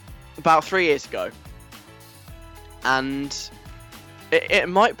happened about 3 years ago, and it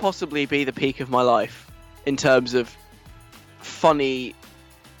might possibly be the peak of my life in terms of funny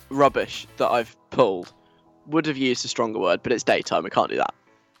rubbish that I've pulled. Would have used a stronger word, but it's daytime, I can't do that.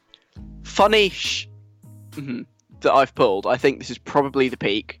 Funny that I've pulled. I think this is probably the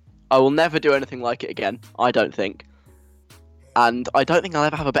peak. I will never do anything like it again, I don't think. And I don't think I'll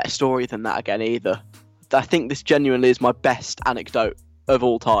ever have a better story than that again either. I think this genuinely is my best anecdote of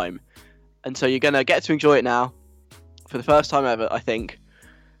all time. And so you're going to get to enjoy it now, for the first time ever, I think.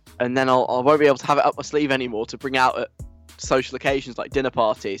 And then I won't be able to have it up my sleeve anymore to bring out at social occasions like dinner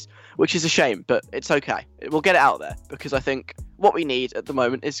parties, which is a shame, but it's okay. We'll get it out there, because I think what we need at the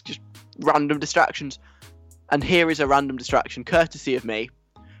moment is just random distractions. And here is a random distraction, courtesy of me,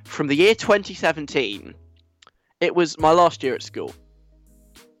 from the year 2017. It was my last year at school.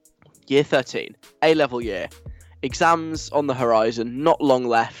 Year 13, A-level year. Exams on the horizon, not long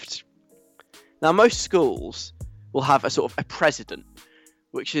left. Now, most schools will have a sort of a president,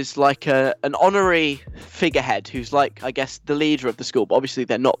 which is like an honorary figurehead who's like, I guess, the leader of the school. But obviously,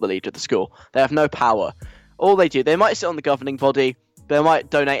 they're not the leader of the school. They have no power. All they do, they might sit on the governing body. They might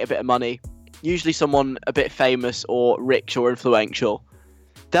donate a bit of money. Usually someone a bit famous or rich or influential.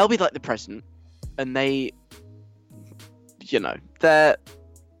 They'll be like the president. And they, you know, they're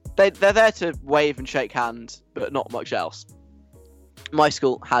there to wave and shake hands, but not much else. My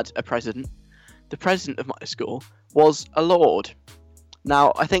school had a president. The president of my school was a lord.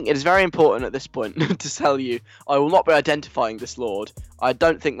 Now, I think it is very important at this point to tell you I will not be identifying this lord. I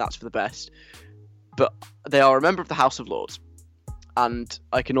don't think that's for the best. But they are a member of the House of Lords. And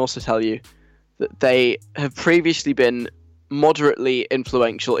I can also tell you that they have previously been moderately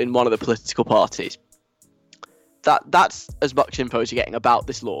influential in one of the political parties. That's as much info as you're getting about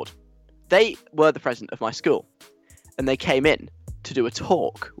this lord. They were the president of my school. And they came in to do a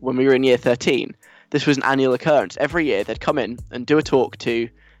talk when we were in year 13. This was an annual occurrence. Every year they'd come in and do a talk to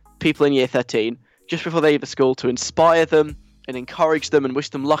people in year 13 just before they leave the school to inspire them and encourage them and wish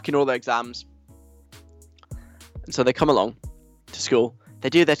them luck in all their exams. And so they come along to school, they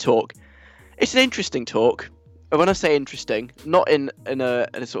do their talk. It's an interesting talk. And when I say interesting, not in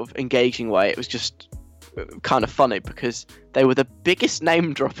a sort of engaging way, it was just kind of funny because they were the biggest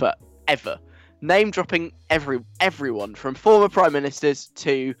name dropper ever. Name dropping everyone from former prime ministers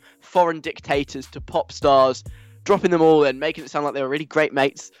to foreign dictators to pop stars, dropping them all in, making it sound like they were really great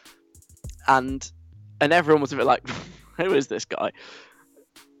mates. And everyone was a bit like, who is this guy?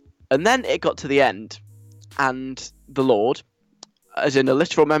 And then it got to the end, and the Lord, as in a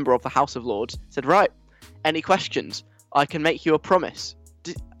literal member of the House of Lords, said, right, any questions? I can make you a promise.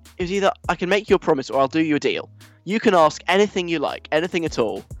 It was either I can make you a promise or I'll do you a deal. You can ask anything you like, anything at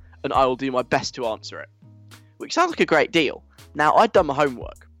all, and I will do my best to answer it. Which sounds like a great deal. Now, I'd done my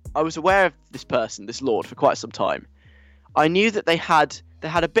homework. I was aware of this person, this lord, for quite some time. I knew that they had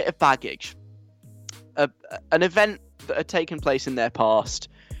a bit of baggage. An event that had taken place in their past.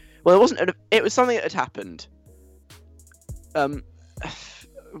 Well, it was something that had happened.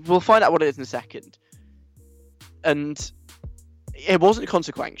 We'll find out what it is in a second. And it wasn't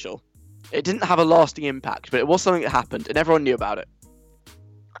consequential. It didn't have a lasting impact, but it was something that happened, and everyone knew about it.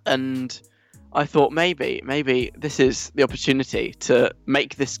 And I thought maybe this is the opportunity to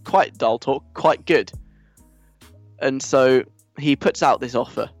make this quite dull talk quite good. And so he puts out this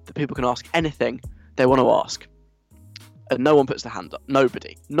offer that people can ask anything they want to ask. And no one puts their hand up.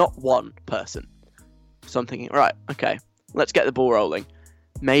 Nobody. Not one person. So I'm thinking, right, okay, let's get the ball rolling.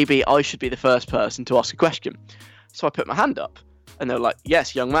 Maybe I should be the first person to ask a question. So I put my hand up. And they were like,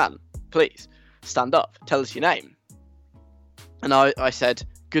 yes, young man, please, stand up. Tell us your name. And I said,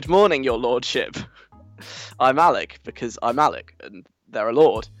 good morning, your lordship. I'm Alec, because I'm Alec, and they're a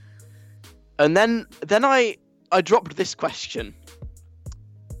lord. And then I dropped this question.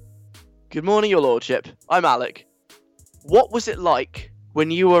 Good morning, your lordship. I'm Alec. What was it like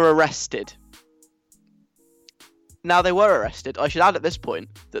when you were arrested? Now, they were arrested. I should add at this point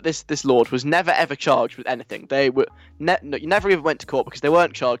that this lord was never ever charged with anything. They were never even went to court because they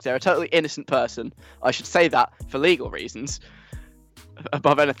weren't charged. They're a totally innocent person. I should say that for legal reasons,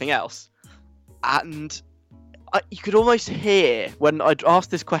 above anything else. And you could almost hear when I'd asked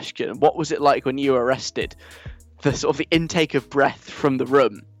this question, what was it like when you were arrested? The sort of the intake of breath from the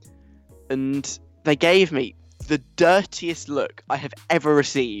room. And they gave me the dirtiest look I have ever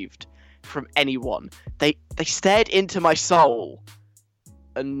received from anyone. They stared into my soul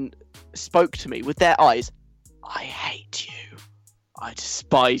and spoke to me with their eyes. I hate you. I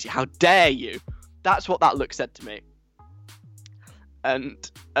despise you. How dare you? That's what that look said to me.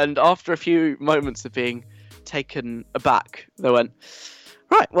 And after a few moments of being taken aback, they went,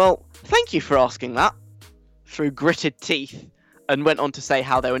 right, well, thank you for asking that, through gritted teeth, and went on to say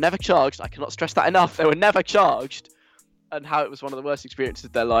how they were never charged. I cannot stress that enough. They were never charged, and how it was one of the worst experiences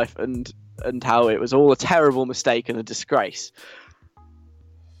of their life, and how it was all a terrible mistake and a disgrace.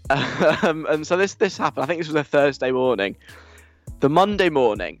 And so this happened. I think this was a Thursday morning. The Monday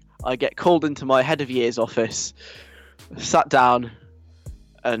morning, I get called into my head of year's office, sat down,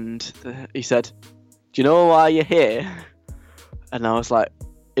 and he said, do you know why you're here? And I was like,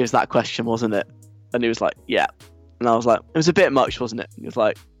 it was that question, wasn't it? And he was like, yeah. And I was like, it was a bit much, wasn't it? And he was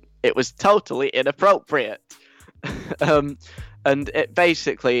like, it was totally inappropriate. And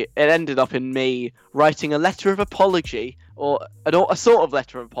it ended up in me writing a letter of apology, or a sort of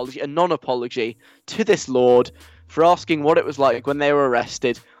letter of apology, a non-apology, to this lord for asking what it was like when they were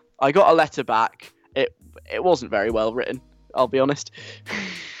arrested. I got a letter back. It wasn't very well written, I'll be honest.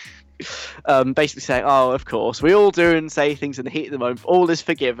 Basically saying, oh, of course, we all do and say things in the heat of the moment. All is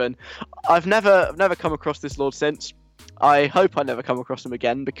forgiven. I've never come across this lord since. I hope I never come across him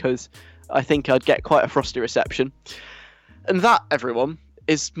again, because I think I'd get quite a frosty reception. And that, everyone,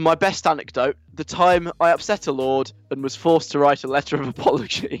 is my best anecdote. The time I upset a lord and was forced to write a letter of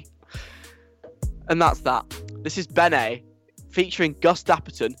apology. And that's that. This is Ben A, featuring Gus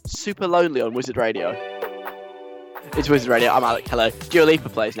Dapperton, Super Lonely on Wizard Radio. It's Wizard Radio, I'm Alec, hello. Dua Lipa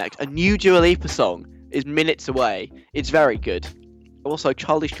plays next. A new Dua Lipa song is minutes away. It's very good. Also,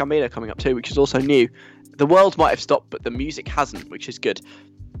 Childish Gambino coming up too, which is also new. The world might have stopped, but the music hasn't, which is good.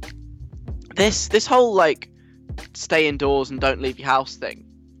 This whole, like, stay indoors and don't leave your house thing,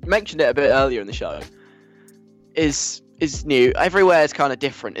 you mentioned it a bit earlier in the show, is new. Everywhere is kind of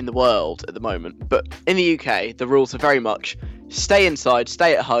different in the world at the moment, but in the UK, the rules are very much stay inside,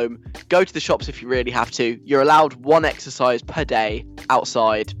 stay at home, go to the shops if you really have to. You're allowed 1 exercise per day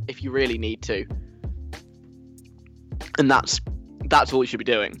outside if you really need to. And that's all you should be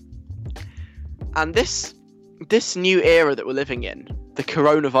doing. And this new era that we're living in, the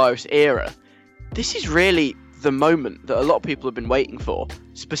coronavirus era, this is really the moment that a lot of people have been waiting for.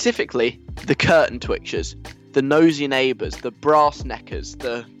 Specifically, the curtain twitchers, the nosy neighbours, the brass neckers,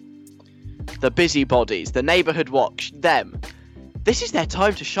 the busybodies, the neighbourhood watch, them. This is their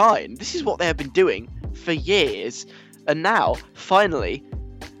time to shine. This is what they have been doing for years. And now, finally,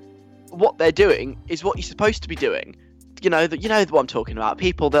 what they're doing is what you're supposed to be doing. You know what I'm talking about.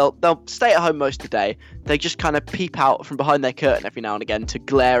 People, they'll stay at home most of the day. They just kind of peep out from behind their curtain every now and again to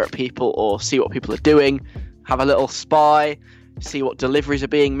glare at people or see what people are doing, have a little spy, see what deliveries are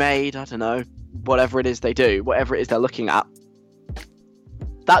being made. I don't know, whatever it is they do, whatever it is they're looking at.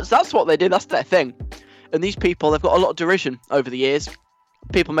 That's what they do. That's their thing. And these people, they've got a lot of derision over the years.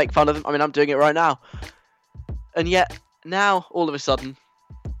 People make fun of them. I mean, I'm doing it right now. And yet, now, all of a sudden,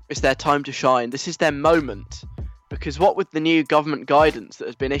 it's their time to shine. This is their moment. Because what with the new government guidance that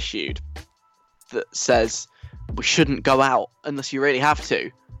has been issued that says we shouldn't go out unless you really have to,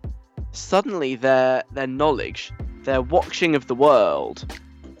 suddenly their knowledge, their watching of the world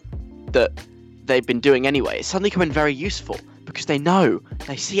that they've been doing anyway, is suddenly coming very useful because they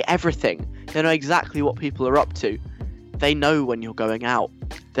see everything. They know exactly what people are up to. They know when you're going out.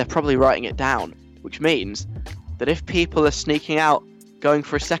 They're probably writing it down, which means that if people are sneaking out, going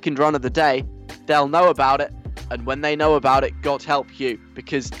for a second run of the day, they'll know about it. And when they know about it, God help you,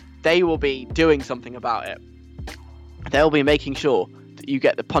 because they will be doing something about it. They'll be making sure that you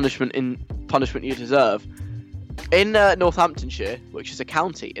get the punishment you deserve. In Northamptonshire, which is a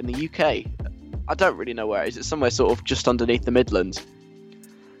county in the UK, I don't really know where it is. It's somewhere sort of just underneath the Midlands.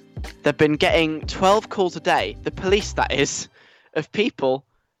 They've been getting 12 calls a day, the police that is, of people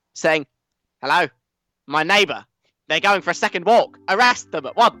saying, "Hello, my neighbour. They're going for a second walk. Arrest them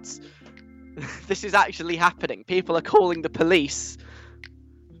at once." This is actually happening. People are calling the police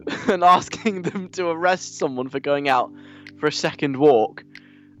and asking them to arrest someone for going out for a second walk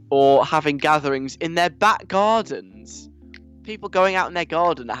or having gatherings in their back gardens. People going out in their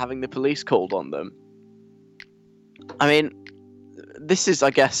garden are having the police called on them. I mean, this is,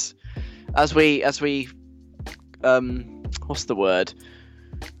 I guess, as we what's the word?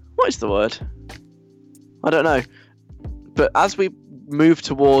 What is the word? I don't know. But as we move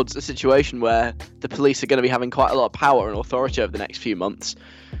towards a situation where the police are going to be having quite a lot of power and authority over the next few months,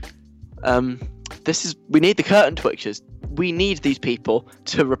 we need the curtain twitchers. We need these people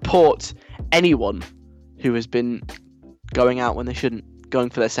to report anyone who has been going out when they shouldn't, going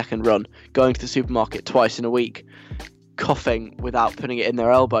for their second run, going to the supermarket twice in a week, coughing without putting it in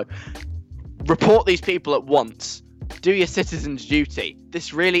their elbow. Report these people at once. Do your citizen's duty.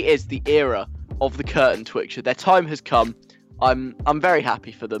 This really is the era of the curtain twitcher. Their time has come. I'm very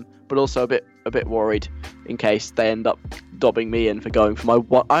happy for them, but also a bit worried in case they end up dobbing me in for going for my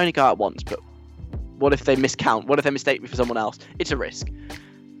I only go out once, but what if they miscount? What if they mistake me for someone else? It's a risk.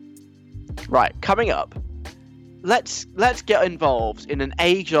 Right, coming up, let's get involved in an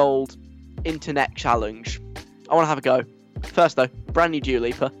age-old internet challenge. I want to have a go. First though, brand new Dua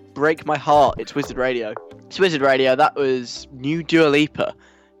Lipa, Break My Heart. It's Wizard Radio. It's Wizard Radio. That was new Dua Lipa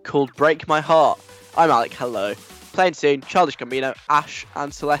called Break My Heart. I'm Alec. Hello. Playing soon, Childish Gambino, Ash,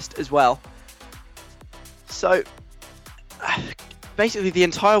 and Celeste as well. So, basically the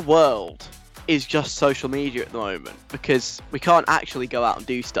entire world is just social media at the moment because we can't actually go out and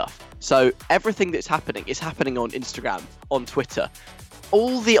do stuff. So everything that's happening is happening on Instagram, on Twitter.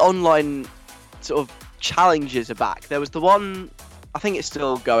 All the online sort of challenges are back. There was the one, I think it's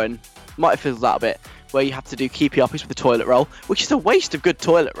still going, might have fizzled out a bit, where you have to do keepy uppies with the toilet roll, which is a waste of good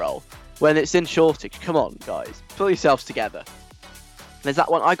toilet roll. When it's in shortage, come on, guys, pull yourselves together. There's that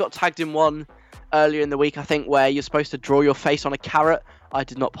one. I got tagged in one earlier in the week, I think, where you're supposed to draw your face on a carrot. I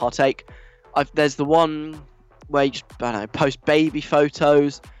did not partake. There's the one where you just, I don't know, post baby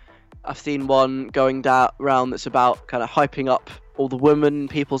photos. I've seen one going around that's about kind of hyping up all the women in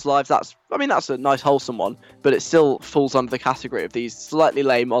people's lives. That's a nice, wholesome one, but it still falls under the category of these slightly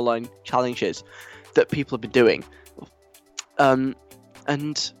lame online challenges that people have been doing.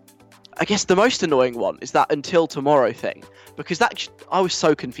 And I guess the most annoying one is that Until Tomorrow thing, because I was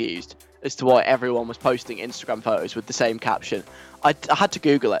so confused as to why everyone was posting Instagram photos with the same caption. I had to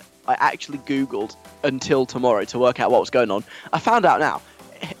Google it, I actually Googled Until Tomorrow to work out what was going on. I found out now.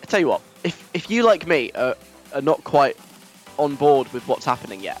 I tell you what, if you like me are not quite on board with what's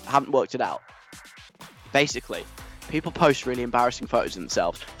happening yet, haven't worked it out. Basically, people post really embarrassing photos of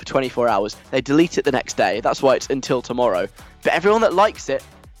themselves for 24 hours. They delete it the next day. That's why it's Until Tomorrow. But everyone that likes it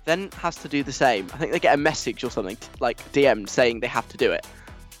then has to do the same. I think they get a message or something, like DM, saying they have to do it.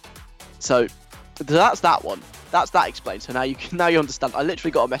 So that's that one. That's that explained. So now you understand. I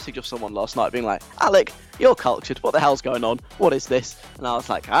literally got a message of someone last night being like, Alec, you're cultured. What the hell's going on? What is this? And I was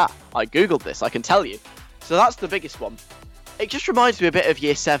like, I Googled this. I can tell you. So that's the biggest one. It just reminds me a bit of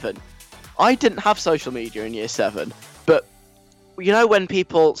Year 7. I didn't have social media in Year 7, but you know when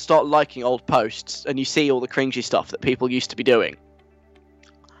people start liking old posts and you see all the cringy stuff that people used to be doing?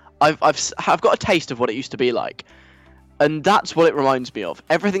 I've got a taste of what it used to be like. And that's what it reminds me of.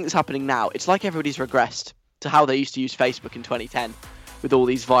 Everything that's happening now, it's like everybody's regressed to how they used to use Facebook in 2010 with all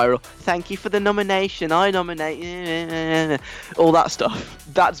these viral, thank you for the nomination, I nominate, all that stuff.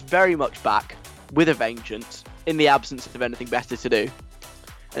 That's very much back with a vengeance in the absence of anything better to do.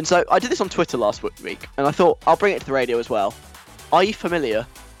 And so I did this on Twitter last week, and I thought I'll bring it to the radio as well. Are you familiar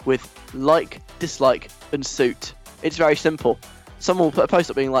with like, dislike, and suit? It's very simple. Someone will put a post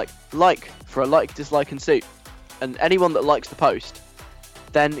up being like for a like, dislike, and suit. And anyone that likes the post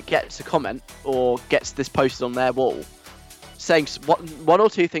then gets a comment or gets this posted on their wall saying one or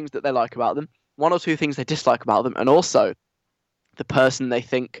two things that they like about them, one or two things they dislike about them, and also the person they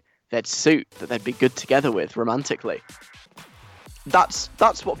think they'd suit, that they'd be good together with romantically. That's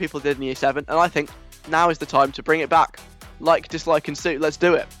what people did in Year 7, and I think now is the time to bring it back. Like, dislike, and suit. Let's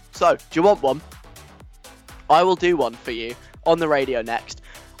do it. So, do you want one? I will do one for you on the radio next.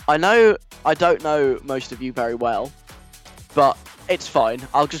 I know I don't know most of you very well, but it's fine.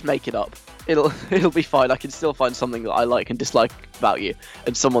 I'll just make it up. It'll be fine. I can still find something that I like and dislike about you,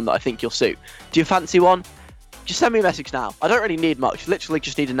 and someone that I think you'll suit. Do you fancy one? Just send me a message now. I don't really need much. Literally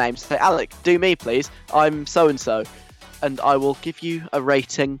just need a name. Say, Alec, do me, please. I'm so-and-so. And I will give you a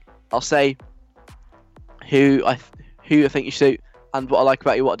rating. I'll say who I think you suit and what I like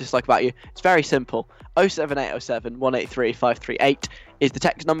about you, what I dislike about you. It's very simple. 07807 183 538 is the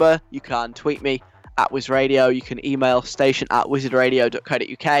text number. You can tweet me at WizRadio. You can email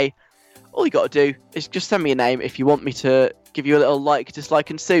station@wizardradio.co.uk. All you got to do is just send me a name if you want me to give you a little like, dislike,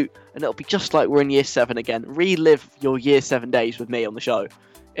 and suit, and it'll be just like we're in Year 7 again. Relive your Year 7 days with me on the show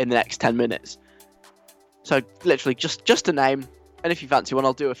in the next 10 minutes. So literally just a name, and if you fancy one,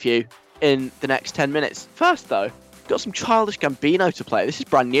 I'll do a few in the next 10 minutes. First though, got some Childish Gambino to play. This is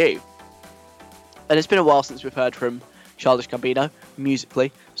brand new, and it's been a while since we've heard from Childish Gambino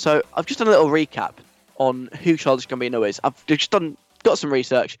musically. So I've just done a little recap on who Childish Gambino is. I've just got some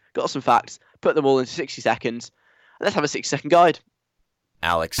research, got some facts, put them all into 60 seconds. Let's have a 60-second guide.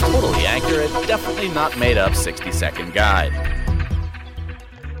 Alex, totally accurate, definitely not made up 60-second guide.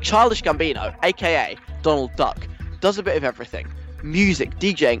 Childish Gambino, aka Donald Duck, does a bit of everything. Music,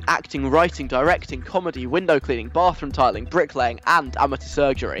 DJing, acting, writing, directing, comedy, window cleaning, bathroom tiling, bricklaying, and amateur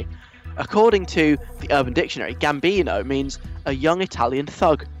surgery. According to the Urban Dictionary, Gambino means a young Italian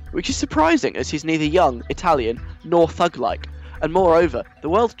thug, which is surprising as he's neither young, Italian, nor thug-like. And moreover, the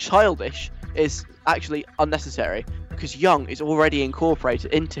word childish is actually unnecessary because young is already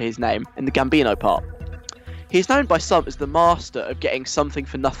incorporated into his name in the Gambino part. He is known by some as the master of getting something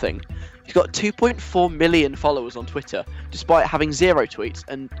for nothing. He's got 2.4 million followers on Twitter, despite having 0 tweets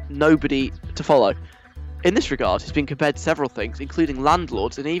and nobody to follow. In this regard, he's been compared to several things, including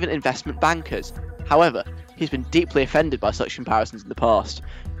landlords and even investment bankers. However, he's been deeply offended by such comparisons in the past,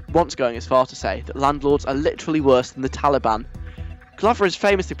 once going as far to say that landlords are literally worse than the Taliban. Glover is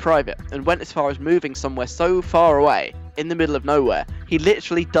famously private and went as far as moving somewhere so far away, in the middle of nowhere, he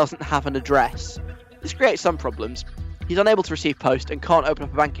literally doesn't have an address. This creates some problems. He's unable to receive post and can't open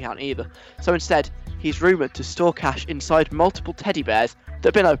up a bank account either, so instead, he's rumoured to store cash inside multiple teddy bears that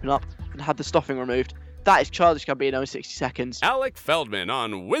have been opened up and had the stuffing removed. That is Childish Gambino in 60 seconds. Alec Feldman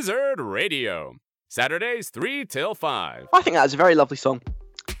on Wizard Radio. Saturdays 3 till 5. I think that is a very lovely song.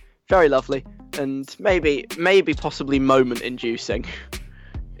 Very lovely. And maybe possibly moment-inducing.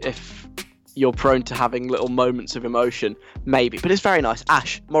 If you're prone to having little moments of emotion. Maybe. But it's very nice.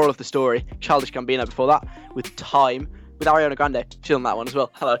 Ash, moral of the story. Childish Gambino before that. With Time. With Ariana Grande. She's on that one as well.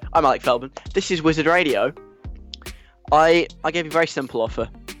 Hello, I'm Alec Feldman. This is Wizard Radio. I gave you a very simple offer.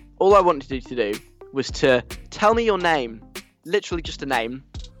 All I wanted you to do was to tell me your name, literally just a name,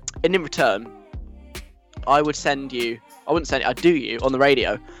 and in return, I'd do you on the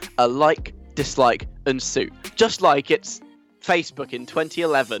radio a like, dislike, and suit. Just like it's Facebook in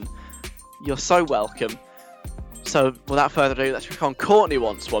 2011. You're so welcome. So, without further ado, let's click on Courtney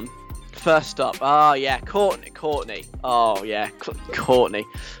wants one. First up, Courtney. Oh, yeah, Courtney.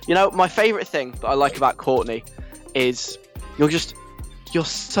 You know, my favourite thing that I like about Courtney is you're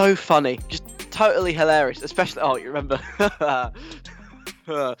so funny. Just totally hilarious. Especially, you remember... remember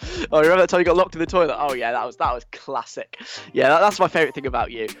that time you got locked in the toilet? Oh, yeah, that was classic. Yeah, that's my favourite thing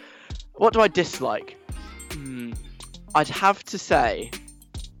about you. What do I dislike? I'd have to say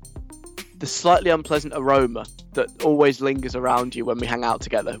the slightly unpleasant aroma that always lingers around you when we hang out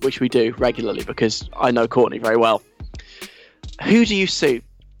together, which we do regularly because I know Courtney very well. Who do you suit?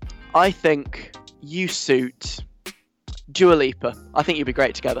 I think you suit Dua Lipa. I think you'd be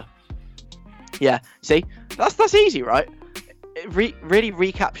great together. Yeah, see? That's easy, right? It really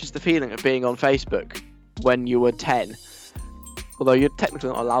recaptures the feeling of being on Facebook when you were 10. Although you're technically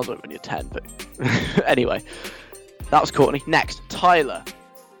not allowed on it when you're 10, but anyway. That was Courtney. Next, Tyler.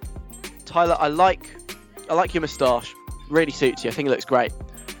 Tyler, I like your moustache. Really suits you. I think it looks great.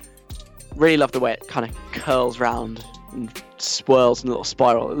 Really love the way it kind of curls round and swirls in a little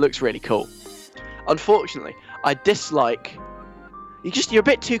spiral. It looks really cool. Unfortunately, I dislike... You're a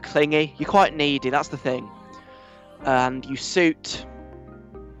bit too clingy. You're quite needy. That's the thing. And you suit...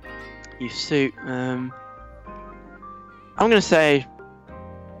 I'm going to say...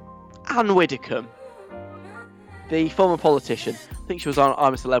 Anne Widdecombe. The former politician. I think she was on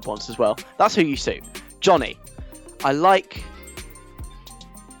I'm a Celeb once as well. That's who you suit. Johnny. I like...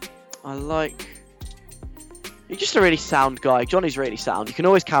 You're just a really sound guy. Johnny's really sound. You can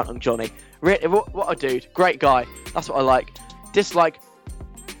always count on Johnny. What a dude. Great guy. That's what I like. Dislike.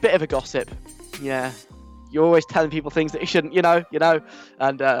 Bit of a gossip. Yeah. You're always telling people things that you shouldn't, you know.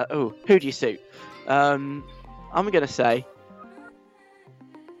 And, who do you suit? I'm going to say...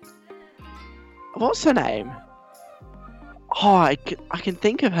 What's her name? Oh, I can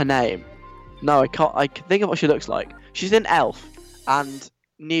think of her name. No, I can't. I can think of what she looks like. She's in Elf and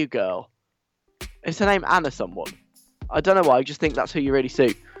New Girl. Is her name Anna someone? I don't know why. I just think that's who you really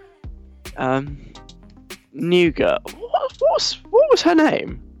suit. New Girl. What was her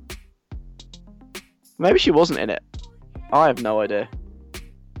name? Maybe she wasn't in it. I have no idea.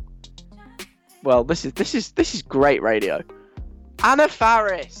 Well, this is great radio. Anna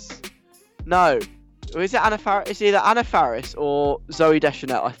Faris. No. Is it Anna Faris? It's either Anna Faris or Zooey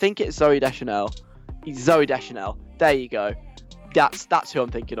Deschanel. I think it's Zooey Deschanel. Zooey Deschanel. There you go. That's who I'm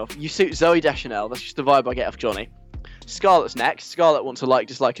thinking of. You suit Zooey Deschanel. That's just the vibe I get off Johnny. Scarlett's next. Scarlett wants a like,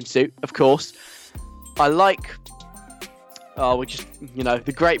 dislike, and suit, of course. I like... we just,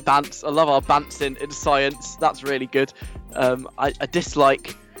 the great bants. I love our bants in science. That's really good. I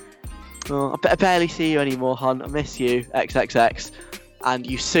dislike... I barely see you anymore, hon. I miss you. XXX. And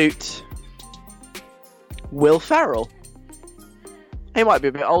you suit... Will Ferrell. He might be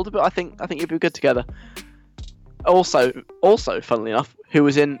a bit older, but I think you'd be good together. Also, funnily enough, who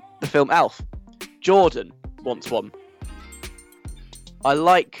was in the film Elf? Jordan wants one. I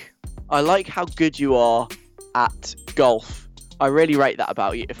like how good you are at golf. I really rate that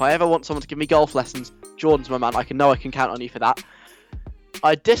about you. If I ever want someone to give me golf lessons, Jordan's my man. I can count on you for that.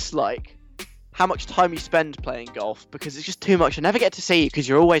 I dislike how much time you spend playing golf because it's just too much. I never get to see you because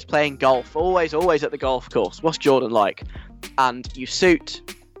you're always playing golf. Always at the golf course. What's Jordan like? And you suit...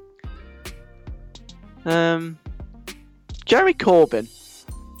 Jeremy Corbyn,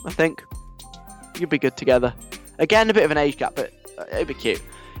 I think. You'd be good together. Again, a bit of an age gap, but it'd be cute.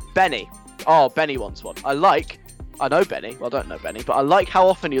 Benny. Oh, Benny wants one. I know Benny. Well, I don't know Benny, but I like how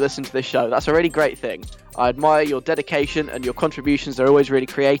often you listen to this show. That's a really great thing. I admire your dedication and your contributions. They're always really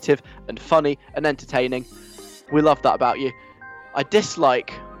creative and funny and entertaining. We love that about you. I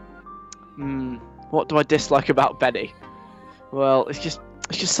dislike... what do I dislike about Benny? Well, it's just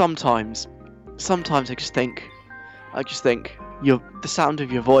sometimes. Sometimes I just think the sound of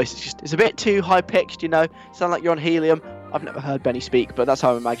your voice it's a bit too high pitched, sound like you're on helium. I've never heard Benny speak, but that's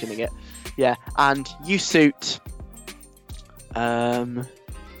how I'm imagining it. Yeah, and you suit who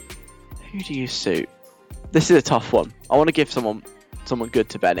do you suit? This is a tough one. I want to give someone good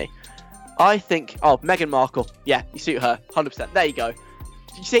to Benny. I think Meghan Markle. Yeah, you suit her 100%. There you go.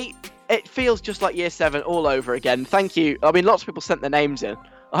 You see, it feels just like year 7 all over again. Thank you. I mean, lots of people sent their names in.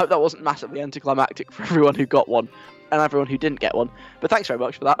 I hope that wasn't massively anticlimactic for everyone who got one and everyone who didn't get one. But thanks very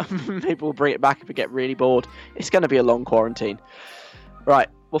much for that. Maybe we'll bring it back if we get really bored. It's going to be a long quarantine. Right,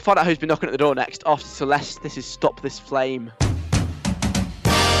 we'll find out who's been knocking at the door next. After Celeste, this is Stop This Flame.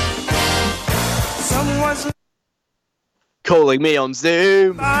 Someone's calling me on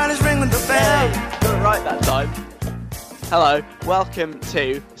Zoom. Ringing the bell. Hey, got it right that time. Hello, welcome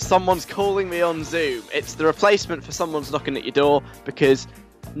to Someone's Calling Me on Zoom. It's the replacement for Someone's Knocking at Your Door because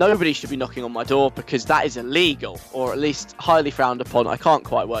Nobody should be knocking on my door because that is illegal, or at least highly frowned upon. I can't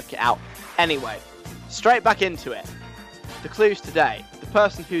quite work it out. Anyway, straight back into it. The clues today. The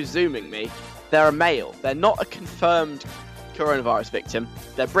person who's Zooming me, they're a male. They're not a confirmed coronavirus victim.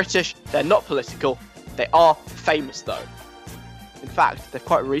 They're British. They're not political. They are famous, though. In fact, they've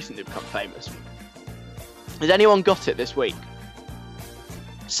quite recently become famous. Has anyone got it this week?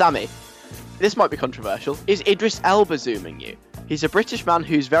 Sammy, this might be controversial. Is Idris Elba Zooming you? He's a British man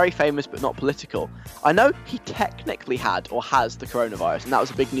who's very famous but not political. I know he technically had or has the coronavirus, and that was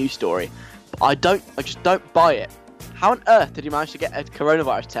a big news story. But I just don't buy it. How on earth did he manage to get a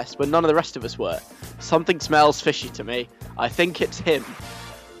coronavirus test when none of the rest of us were? Something smells fishy to me. I think it's him.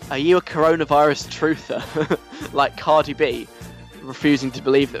 Are you a coronavirus truther? Like Cardi B, refusing to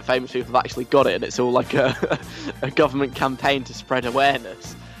believe that famous people have actually got it and it's all like a government campaign to spread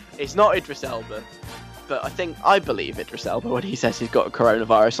awareness. It's not Idris Elba, but I believe Idris Elba when he says he's got a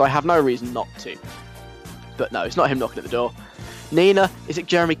coronavirus, so I have no reason not to. But no, it's not him knocking at the door. Nina, is it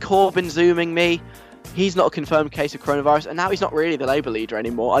Jeremy Corbyn Zooming me? He's not a confirmed case of coronavirus, and now he's not really the Labour leader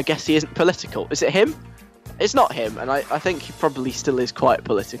anymore. I guess he isn't political. Is it him? It's not him, and I think he probably still is quite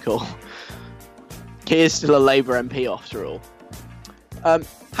political. He is still a Labour MP after all.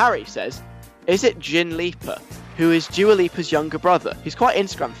 Harry says, is it Jin Leeper, who is Dua Lipa's younger brother? He's quite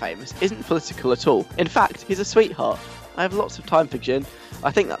Instagram famous, isn't political at all. In fact, he's a sweetheart. I have lots of time for Jin.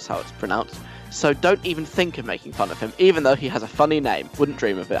 I think that's how it's pronounced. So don't even think of making fun of him, even though he has a funny name. Wouldn't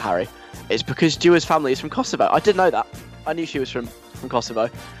dream of it, Harry. It's because Dua's family is from Kosovo. I didn't know that. I knew she was from Kosovo.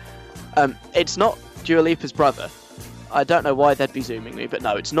 It's not Dua Lipa's brother. I don't know why they'd be Zooming me, but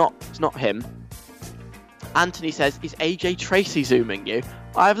no, it's not him. Anthony says, is AJ Tracy Zooming you?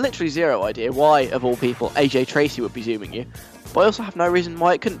 I have literally zero idea why, of all people, AJ Tracy would be Zooming you. But I also have no reason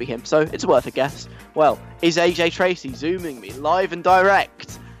why it couldn't be him, so it's worth a guess. Well, is AJ Tracy Zooming me live and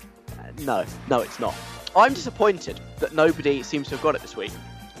direct? No, it's not. I'm disappointed that nobody seems to have got it this week,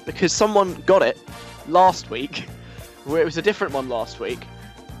 because someone got it last week, where it was a different one last week,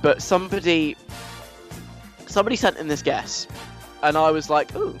 but somebody sent in this guess, and I was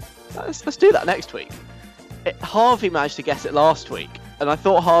like, ooh, let's do that next week. Harvey managed to guess it last week, and I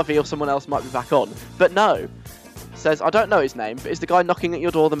thought Harvey or someone else might be back on, but no. Says, I don't know his name, but is the guy knocking at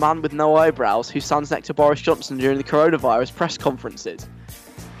your door the man with no eyebrows who stands next to Boris Johnson during the coronavirus press conferences?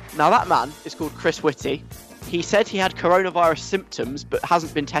 Now that man is called Chris Whitty. He said he had coronavirus symptoms, but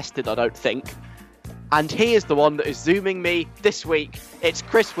hasn't been tested, I don't think. And he is the one that is Zooming me this week. It's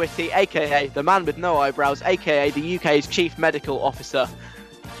Chris Whitty, aka the man with no eyebrows, aka the UK's chief medical officer.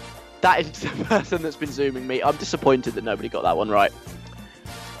 That is the person that's been Zooming me. I'm disappointed that nobody got that one right.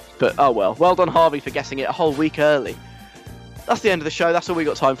 But oh well. Well done, Harvey, for guessing it a whole week early. That's the end of the show. That's all we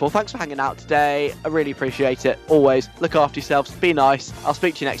got time for. Thanks for hanging out today. I really appreciate it. Always, look after yourselves. Be nice. I'll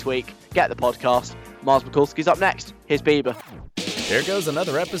speak to you next week. Get the podcast. Mars Mikulski's up next. Here's Bieber. There goes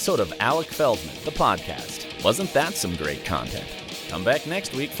another episode of Alec Feldman, the podcast. Wasn't that some great content? Come back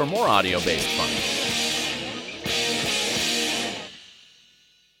next week for more audio-based fun.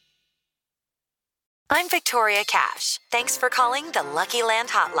 I'm Victoria Cash. Thanks for calling the Lucky Land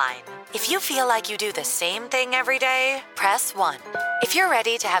Hotline. If you feel like you do the same thing every day, press 1. If you're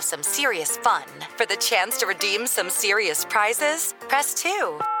ready to have some serious fun for the chance to redeem some serious prizes, press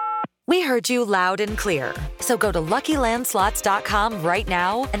 2. We heard you loud and clear. So go to LuckyLandSlots.com right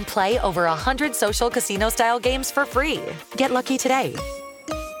now and play over 100 social casino-style games for free. Get lucky today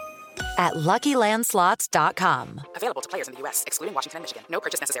at LuckyLandSlots.com. Available to players in the U.S., excluding Washington and Michigan. No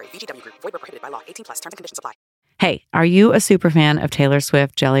purchase necessary. VGW Group. Void where prohibited by law. 18+. Terms and conditions apply. Hey, are you a super fan of Taylor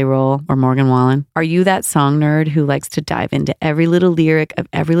Swift, Jelly Roll, or Morgan Wallen? Are you that song nerd who likes to dive into every little lyric of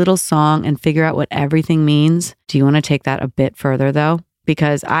every little song and figure out what everything means? Do you want to take that a bit further, though?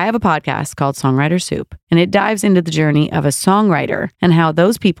 Because I have a podcast called Songwriter Soup, and it dives into the journey of a songwriter and how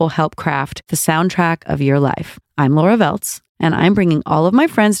those people help craft the soundtrack of your life. I'm Laura Veltz, and I'm bringing all of my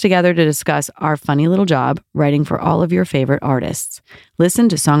friends together to discuss our funny little job writing for all of your favorite artists. Listen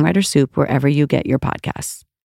to Songwriter Soup wherever you get your podcasts.